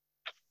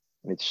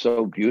 And it's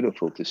so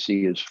beautiful to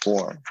see his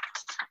form.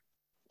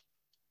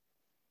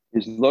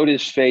 His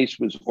lotus face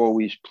was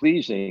always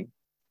pleasing.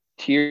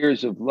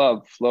 Tears of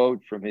love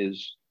flowed from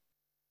his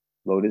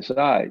lotus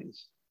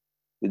eyes.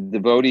 The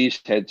devotees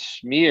had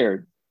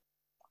smeared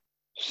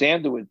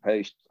sandalwood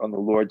paste on the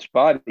Lord's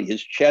body.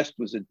 His chest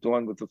was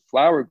adorned with a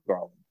flower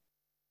garland,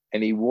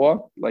 and he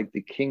walked like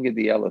the king of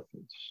the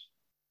elephants.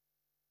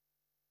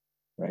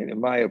 Right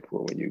in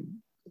Mayapur,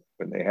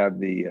 when they have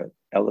the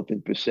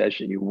elephant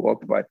procession, you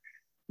walk by.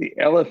 The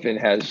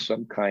elephant has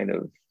some kind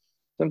of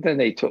something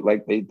they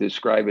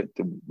describe it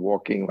to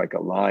walking like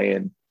a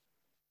lion.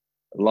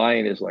 A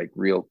lion is like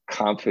real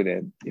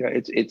confident.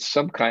 It's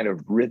some kind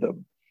of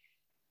rhythm.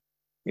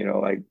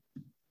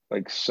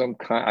 Like some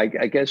kind.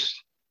 I guess.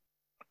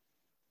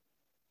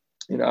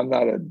 I'm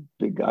not a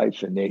big guy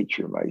for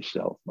nature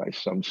myself. My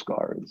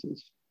samskar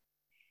is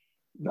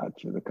not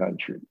for the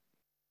country.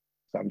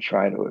 So I'm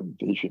trying to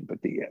envision, but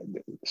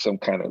some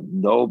kind of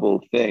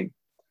noble thing.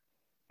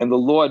 And the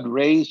Lord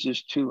raised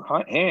his two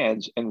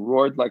hands and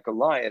roared like a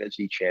lion as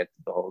he chanted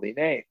the holy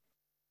name.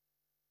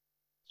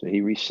 So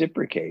he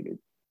reciprocated.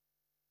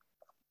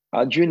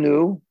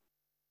 Ajanu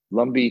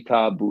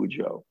Lambita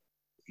Bujo.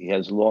 He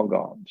has long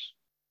arms.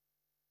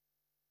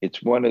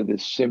 It's one of the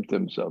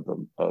symptoms of a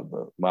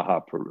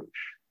Mahapurush.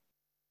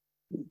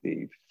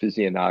 The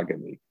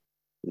physiognomy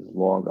is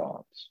long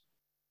arms.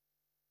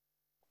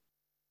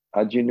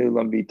 Ajanu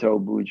Lambito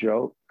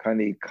Bujo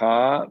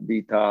Kanika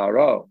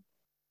Bitaro.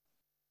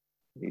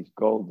 He's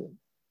golden.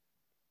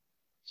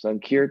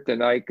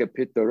 Sankirtanaika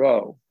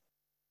Pitaro.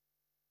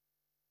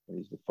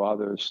 He's the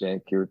father of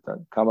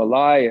Sankirtan.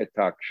 Kamalaya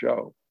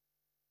Taksho.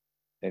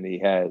 And he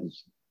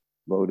has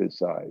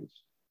lotus eyes.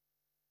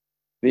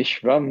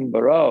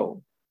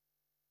 Vishvambaro.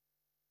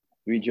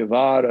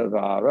 Vijavara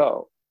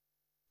Varo.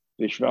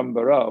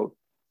 Vishvambaro.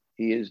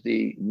 He is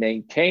the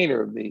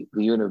maintainer of the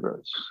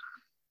universe.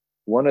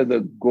 One of the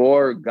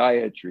Gaur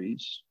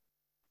Gayatris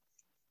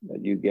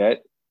that you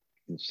get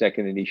in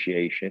second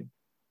initiation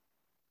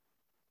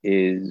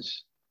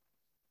is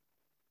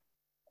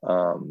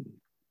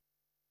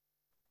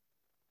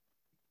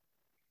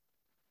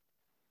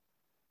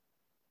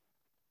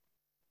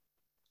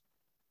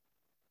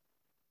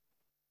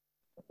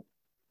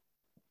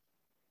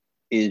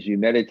you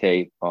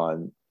meditate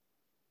on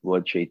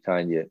Lord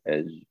Chaitanya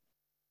as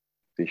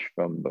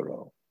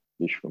Vishvambara.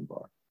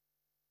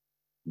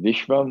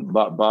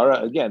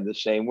 Vishvambara, again, the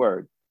same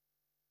word.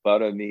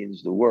 Bara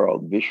means the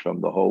world,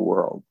 Vishvam, the whole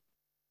world,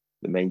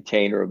 the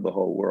maintainer of the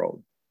whole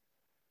world.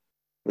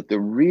 But the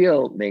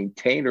real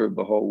maintainer of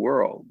the whole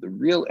world, the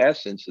real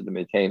essence of the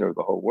maintainer of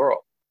the whole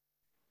world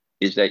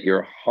is that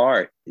your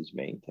heart is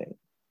maintained.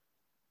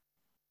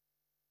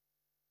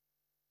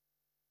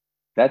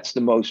 That's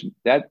the most,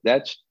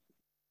 that's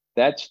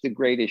the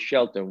greatest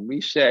shelter. When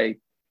we say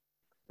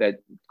that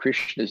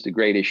Krishna is the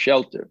greatest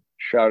shelter,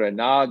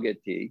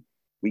 Sharanagati,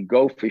 we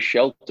go for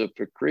shelter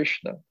for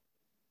Krishna.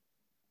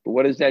 But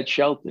what is that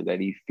shelter? That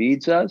he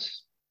feeds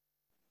us?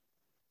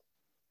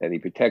 that he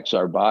protects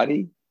our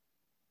body.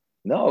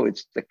 No,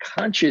 it's the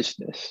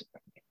consciousness.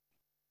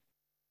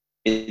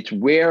 It's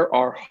where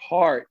our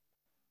heart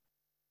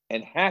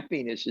and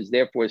happiness is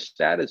therefore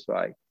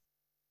satisfied,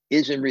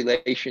 is in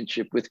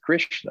relationship with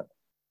Krishna.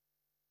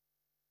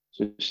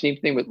 So the same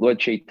thing with Lord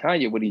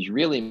Chaitanya. What he's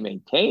really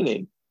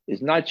maintaining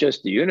is not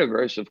just the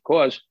universe. Of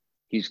course,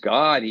 he's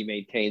God, he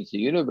maintains the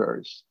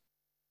universe,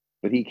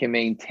 but he can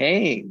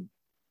maintain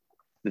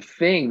the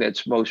thing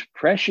that's most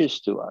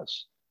precious to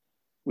us,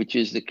 which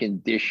is the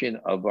condition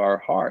of our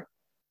heart.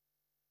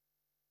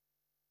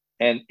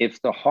 And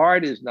if the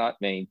heart is not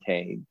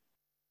maintained,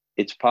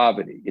 it's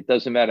poverty. It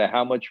doesn't matter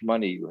how much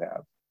money you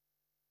have.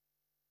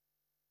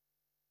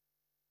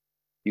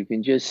 You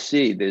can just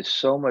see there's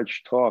so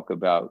much talk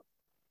about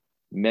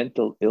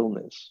mental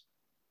illness.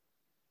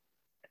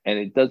 And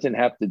it doesn't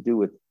have to do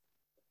with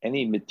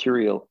any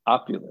material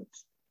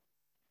opulence.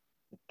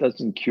 It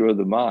doesn't cure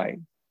the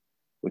mind.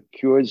 What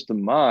cures the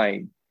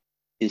mind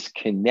is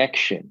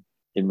connection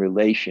in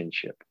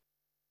relationship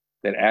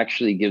that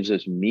actually gives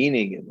us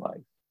meaning in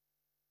life.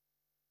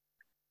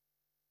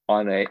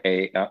 On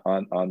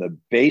a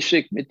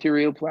basic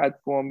material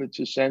platform, it's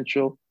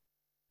essential.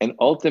 And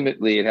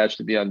ultimately, it has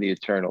to be on the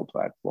eternal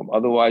platform.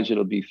 Otherwise,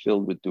 it'll be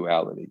filled with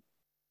duality,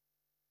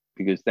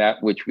 because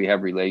that which we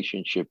have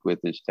relationship with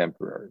is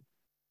temporary.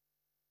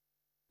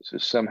 So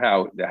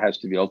somehow that has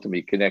to be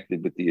ultimately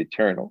connected with the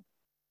eternal.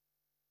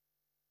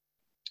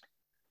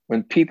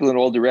 When people in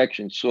all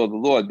directions saw the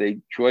Lord, they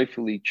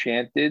joyfully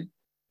chanted,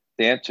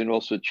 danced, and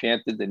also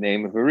chanted the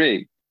name of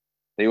Hari.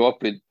 They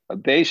offered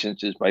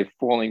obeisances by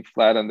falling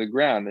flat on the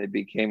ground. They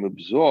became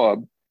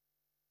absorbed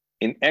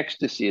in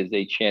ecstasy as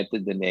they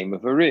chanted the name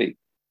of Hari.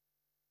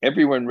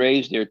 Everyone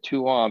raised their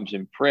two arms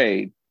and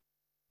prayed,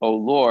 "O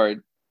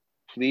Lord,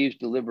 please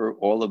deliver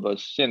all of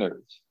us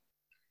sinners."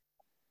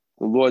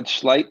 The Lord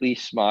slightly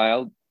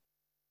smiled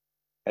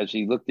as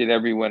he looked at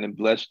everyone and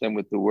blessed them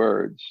with the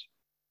words,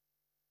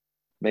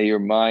 "May your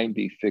mind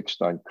be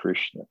fixed on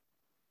Krishna."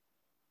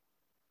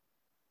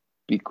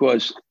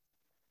 Because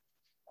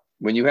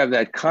when you have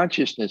that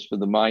consciousness for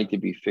the mind to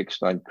be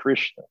fixed on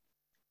Krishna,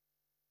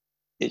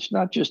 it's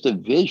not just a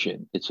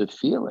vision, it's a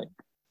feeling.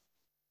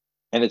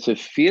 And it's a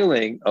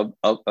feeling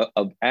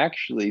of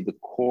actually the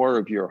core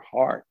of your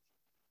heart.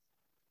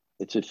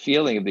 It's a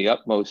feeling of the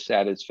utmost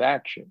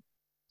satisfaction.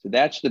 So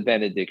that's the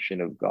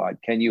benediction of God.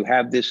 Can you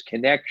have this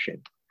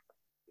connection?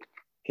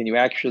 Can you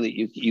actually,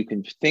 you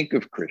can think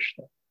of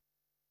Krishna.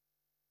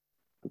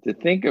 But to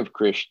think of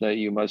Krishna,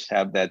 you must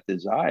have that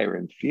desire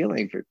and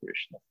feeling for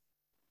Krishna.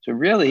 So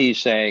really he's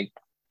saying,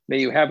 may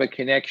you have a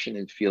connection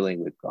and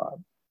feeling with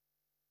God.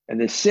 And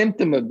the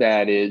symptom of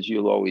that is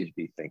you'll always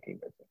be thinking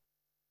of him.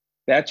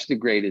 That's the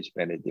greatest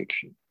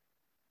benediction.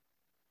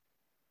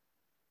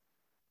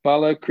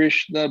 Bala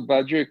Krishna,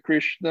 Bhadra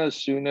Krishna,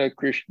 Suna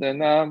Krishna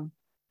Nam,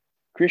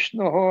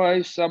 Krishna Hoy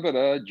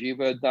Sabara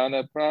Jiva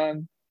Dana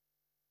Pran.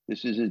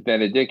 This is his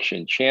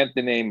benediction. Chant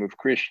the name of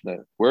Krishna,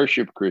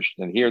 worship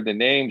Krishna, and hear the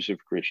names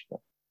of Krishna.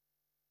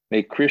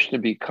 May Krishna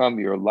become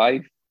your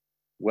life,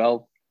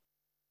 wealth,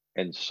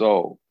 and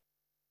soul.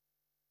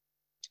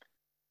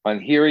 On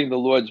hearing the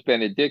Lord's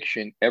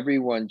benediction,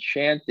 everyone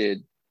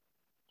chanted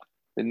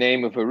the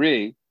name of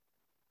Hari.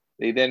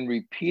 They then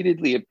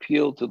repeatedly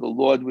appealed to the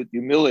Lord with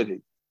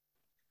humility.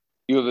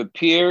 You have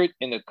appeared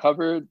in a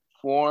covered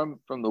form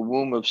from the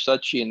womb of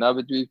Sachi and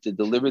Navadvip to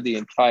deliver the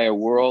entire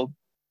world.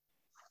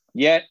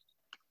 Yet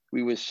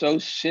we were so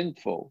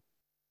sinful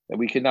that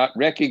we could not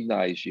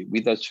recognize you.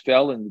 We thus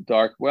fell in the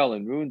dark well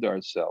and ruined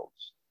ourselves.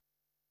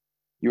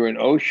 You're an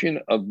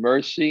ocean of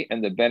mercy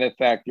and the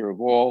benefactor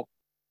of all.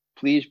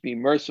 Please be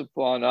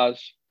merciful on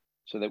us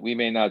so that we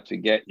may not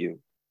forget you.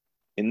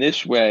 In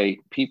this way,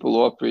 people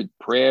offered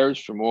prayers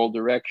from all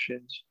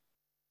directions.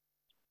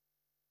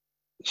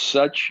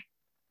 Such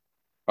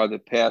are the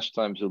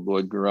pastimes of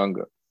Lord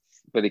Gauranga.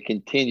 But it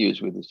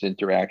continues with this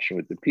interaction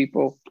with the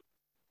people,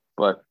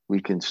 but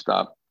we can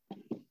stop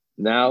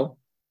now.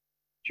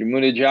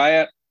 Jamuna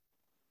Jaya,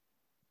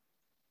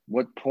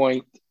 what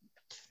point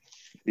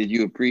did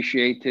you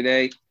appreciate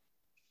today?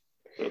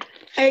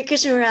 Hare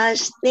Krishna Raj,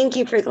 thank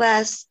you for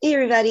class. Hey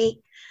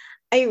everybody.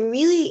 I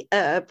really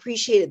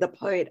appreciated the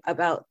part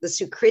about the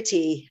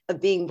Sukriti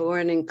of being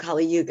born in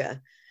Kali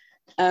Yuga.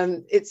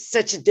 It's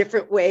such a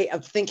different way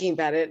of thinking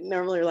about it.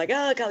 Normally we're like,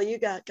 oh, Kali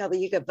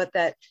Yuga, but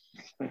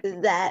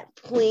that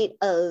point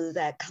of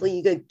that Kali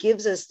Yuga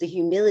gives us the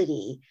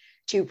humility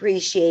to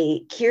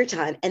appreciate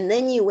kirtan. And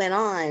then you went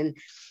on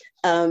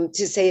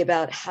to say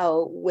about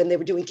how when they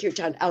were doing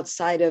kirtan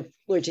outside of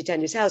Lord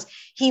Chaitanya's house,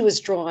 he was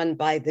drawn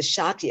by the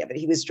Shakti of it.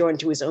 He was drawn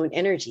to his own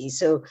energy.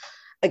 So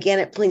again,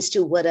 it points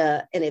to what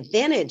an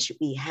advantage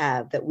we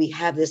have, that we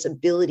have this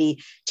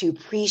ability to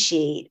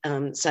appreciate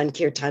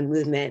Sankirtan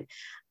movement.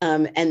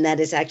 And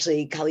that is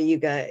actually Kali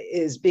Yuga,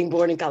 is being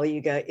born in Kali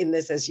Yuga in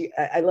this, as you,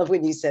 I love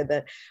when you said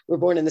that we're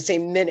born in the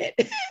same minute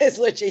as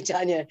Lord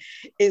Chaitanya,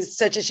 is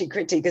such a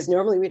Shikriti, because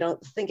normally we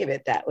don't think of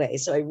it that way.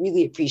 So I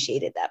really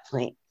appreciated that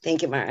point.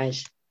 Thank you,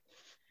 Maharaj.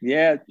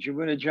 Yeah,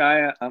 Jamuna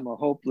Jaya, I'm a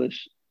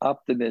hopeless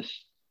optimist.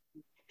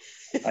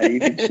 I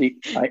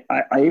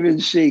even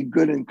see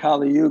good in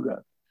Kali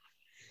Yuga.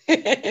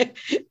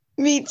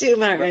 Me too,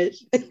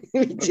 Maharaj.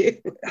 Me too.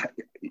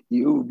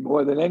 You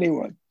more than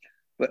anyone.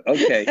 But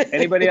okay.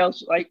 Anybody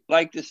else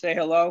like to say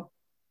hello?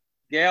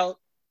 Gail?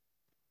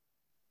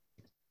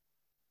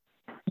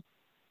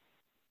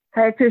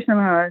 Hare Krishna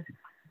Maharaj.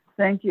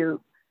 Thank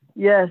you.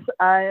 Yes,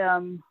 I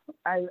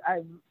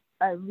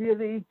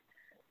really,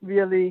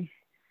 really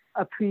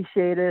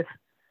appreciated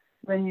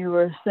when you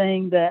were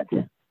saying that,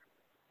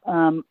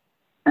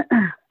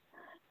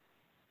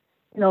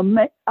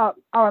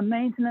 our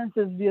maintenance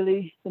is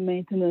really the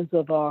maintenance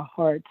of our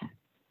heart.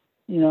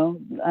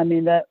 I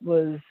mean, that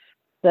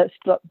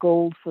struck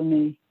gold for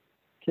me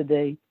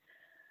today.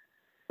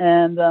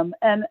 And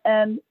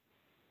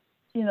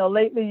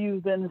lately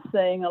you've been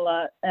saying a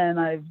lot, and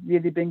I've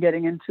really been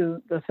getting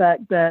into the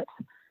fact that,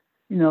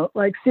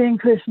 like seeing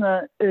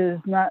Krishna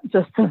is not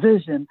just a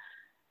vision,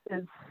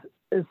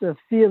 it's a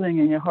feeling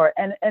in your heart.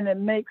 And it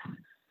makes,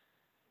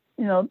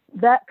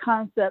 that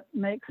concept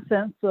makes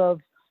sense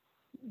of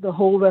the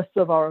whole rest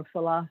of our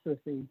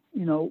philosophy,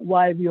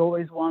 why we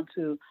always want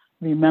to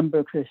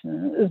remember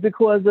Krishna is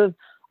because of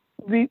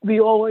we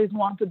always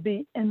want to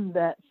be in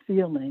that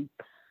feeling.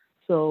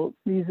 So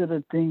these are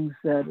the things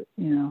that,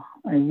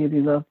 I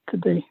really love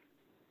today.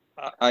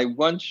 I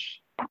once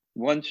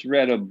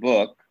read a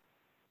book.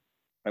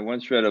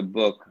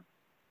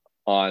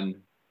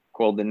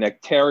 Called The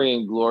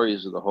Nectarian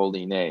Glories of the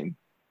Holy Name.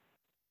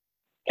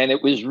 And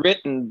it was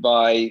written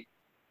by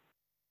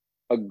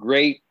a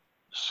great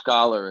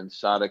scholar in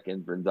Sadhak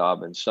in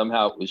Vrindavan.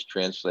 Somehow it was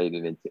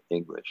translated into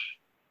English.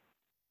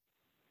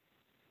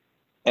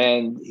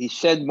 And he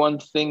said one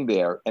thing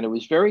there, and it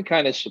was very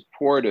kind of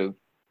supportive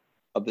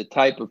of the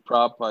type of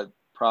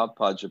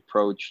Prabhupada's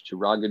approach to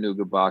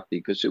Raganuga Bhakti,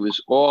 because it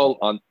was all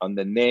on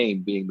the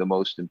name being the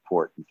most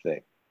important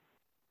thing.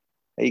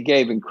 He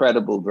gave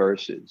incredible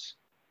verses,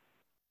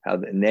 how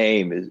the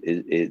name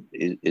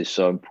is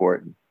so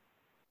important.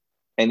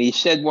 And he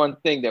said one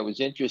thing that was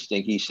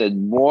interesting. He said,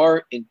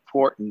 more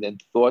important than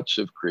thoughts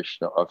of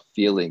Krishna are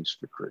feelings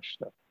for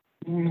Krishna.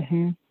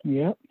 Mm-hmm.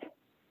 Yep.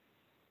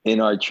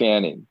 In our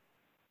chanting.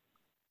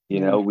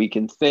 We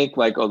can think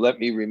like, oh, let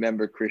me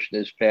remember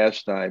Krishna's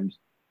pastimes,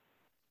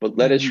 but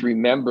let us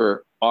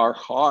remember our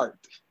heart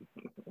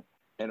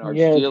and our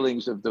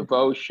feelings of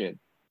devotion.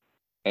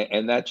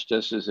 And that's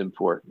just as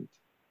important.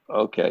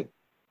 Okay.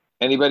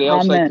 Anybody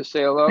else like to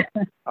say hello?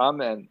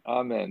 Amen.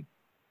 Amen.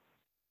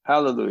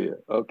 Hallelujah.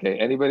 Okay.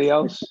 Anybody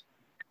else?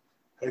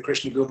 Hare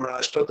Krishna Guru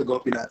Maharaj, Tota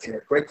Gopinath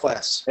here. Great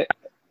class.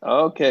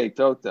 Okay,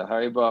 Tota,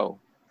 Haribo.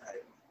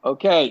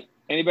 Okay.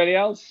 Anybody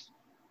else?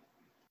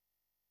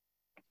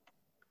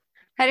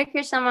 Hare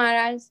Krishna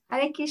Maharaj.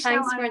 Hare Krishna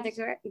Thanks Maharaj. for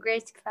the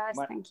great class.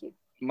 Thank you.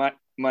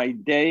 My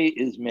day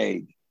is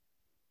made.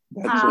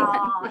 That's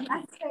all.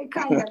 That's very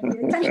kind of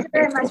you. Thank you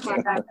very much,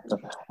 Maharaj.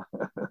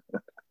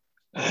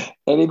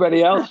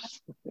 Anybody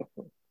else?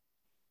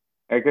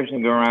 Hare Krishna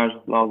Guru Maharaj,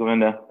 Lal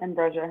Govinda. And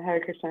Broja, Hare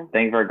Krishna.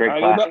 Thank you for a great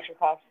class.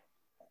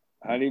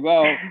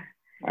 Haribo.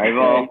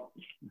 Haribo.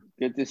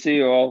 Good to see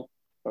you all.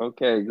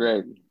 Okay,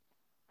 great.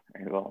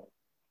 Haribo.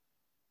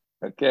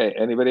 Okay,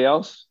 anybody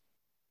else?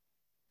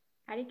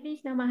 Hare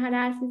Krishna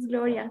Maharaj, is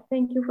Gloria.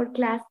 Thank you for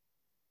class.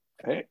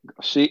 Hey,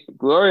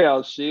 Gloria,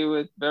 I'll see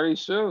you very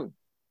soon.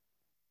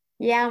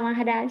 Yeah,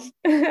 Maharaj.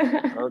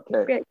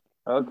 Okay. Great.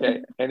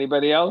 Okay.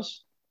 Anybody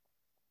else?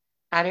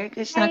 Hare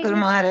Krishna Guru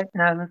Maharaj,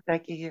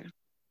 Namaste here.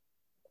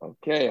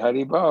 Okay,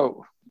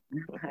 Haribo.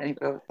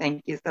 Haribo,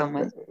 thank you so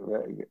much.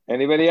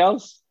 Anybody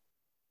else?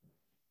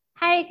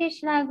 Hare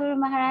Krishna Guru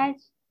Maharaj.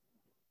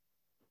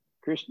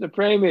 Krishna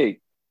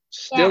Premi,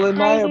 still in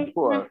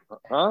Mayapur,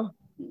 huh?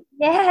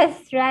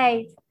 Yes,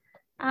 right.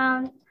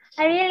 I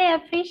really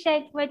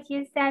appreciate what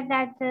you said,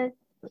 that the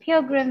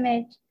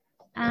pilgrimage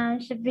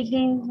should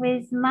begin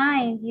with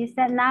mind. You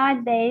said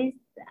nowadays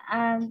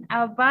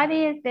our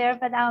body is there,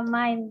 but our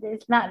mind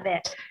is not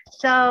there.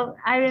 So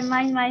I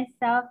remind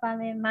myself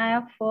I'm in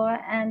Mayapur,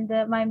 and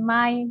my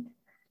mind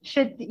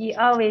should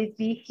always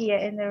be here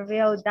in the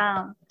real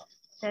Dham.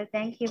 So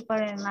thank you for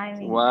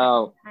reminding me.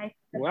 Wow. I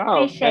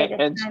Wow. appreciate it.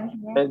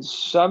 And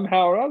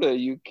somehow or other,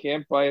 you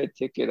can't buy a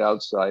ticket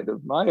outside of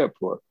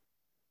Mayapur.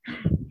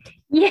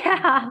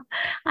 Yeah,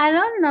 I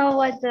don't know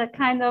what the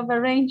kind of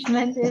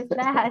arrangement is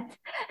that.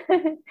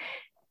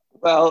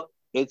 Well,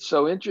 it's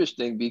so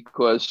interesting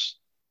because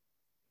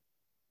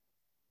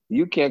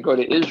you can't go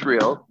to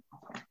Israel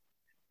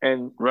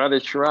and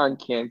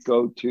Radhacharan can't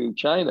go to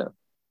China.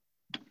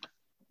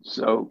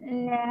 So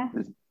yeah.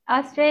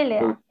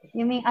 Australia.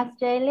 You mean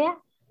Australia?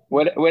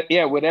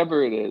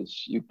 Whatever it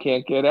is, you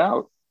can't get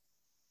out.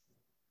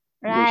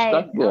 Right. You're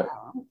stuck there.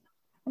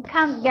 You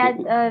can't get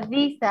a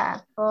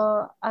visa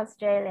for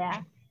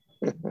Australia.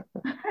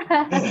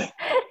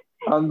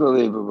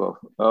 Unbelievable.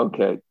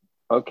 Okay.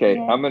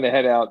 Yeah. I'm going to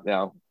head out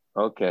now.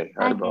 Okay.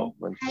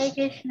 Okay. Hare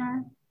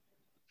Krishna.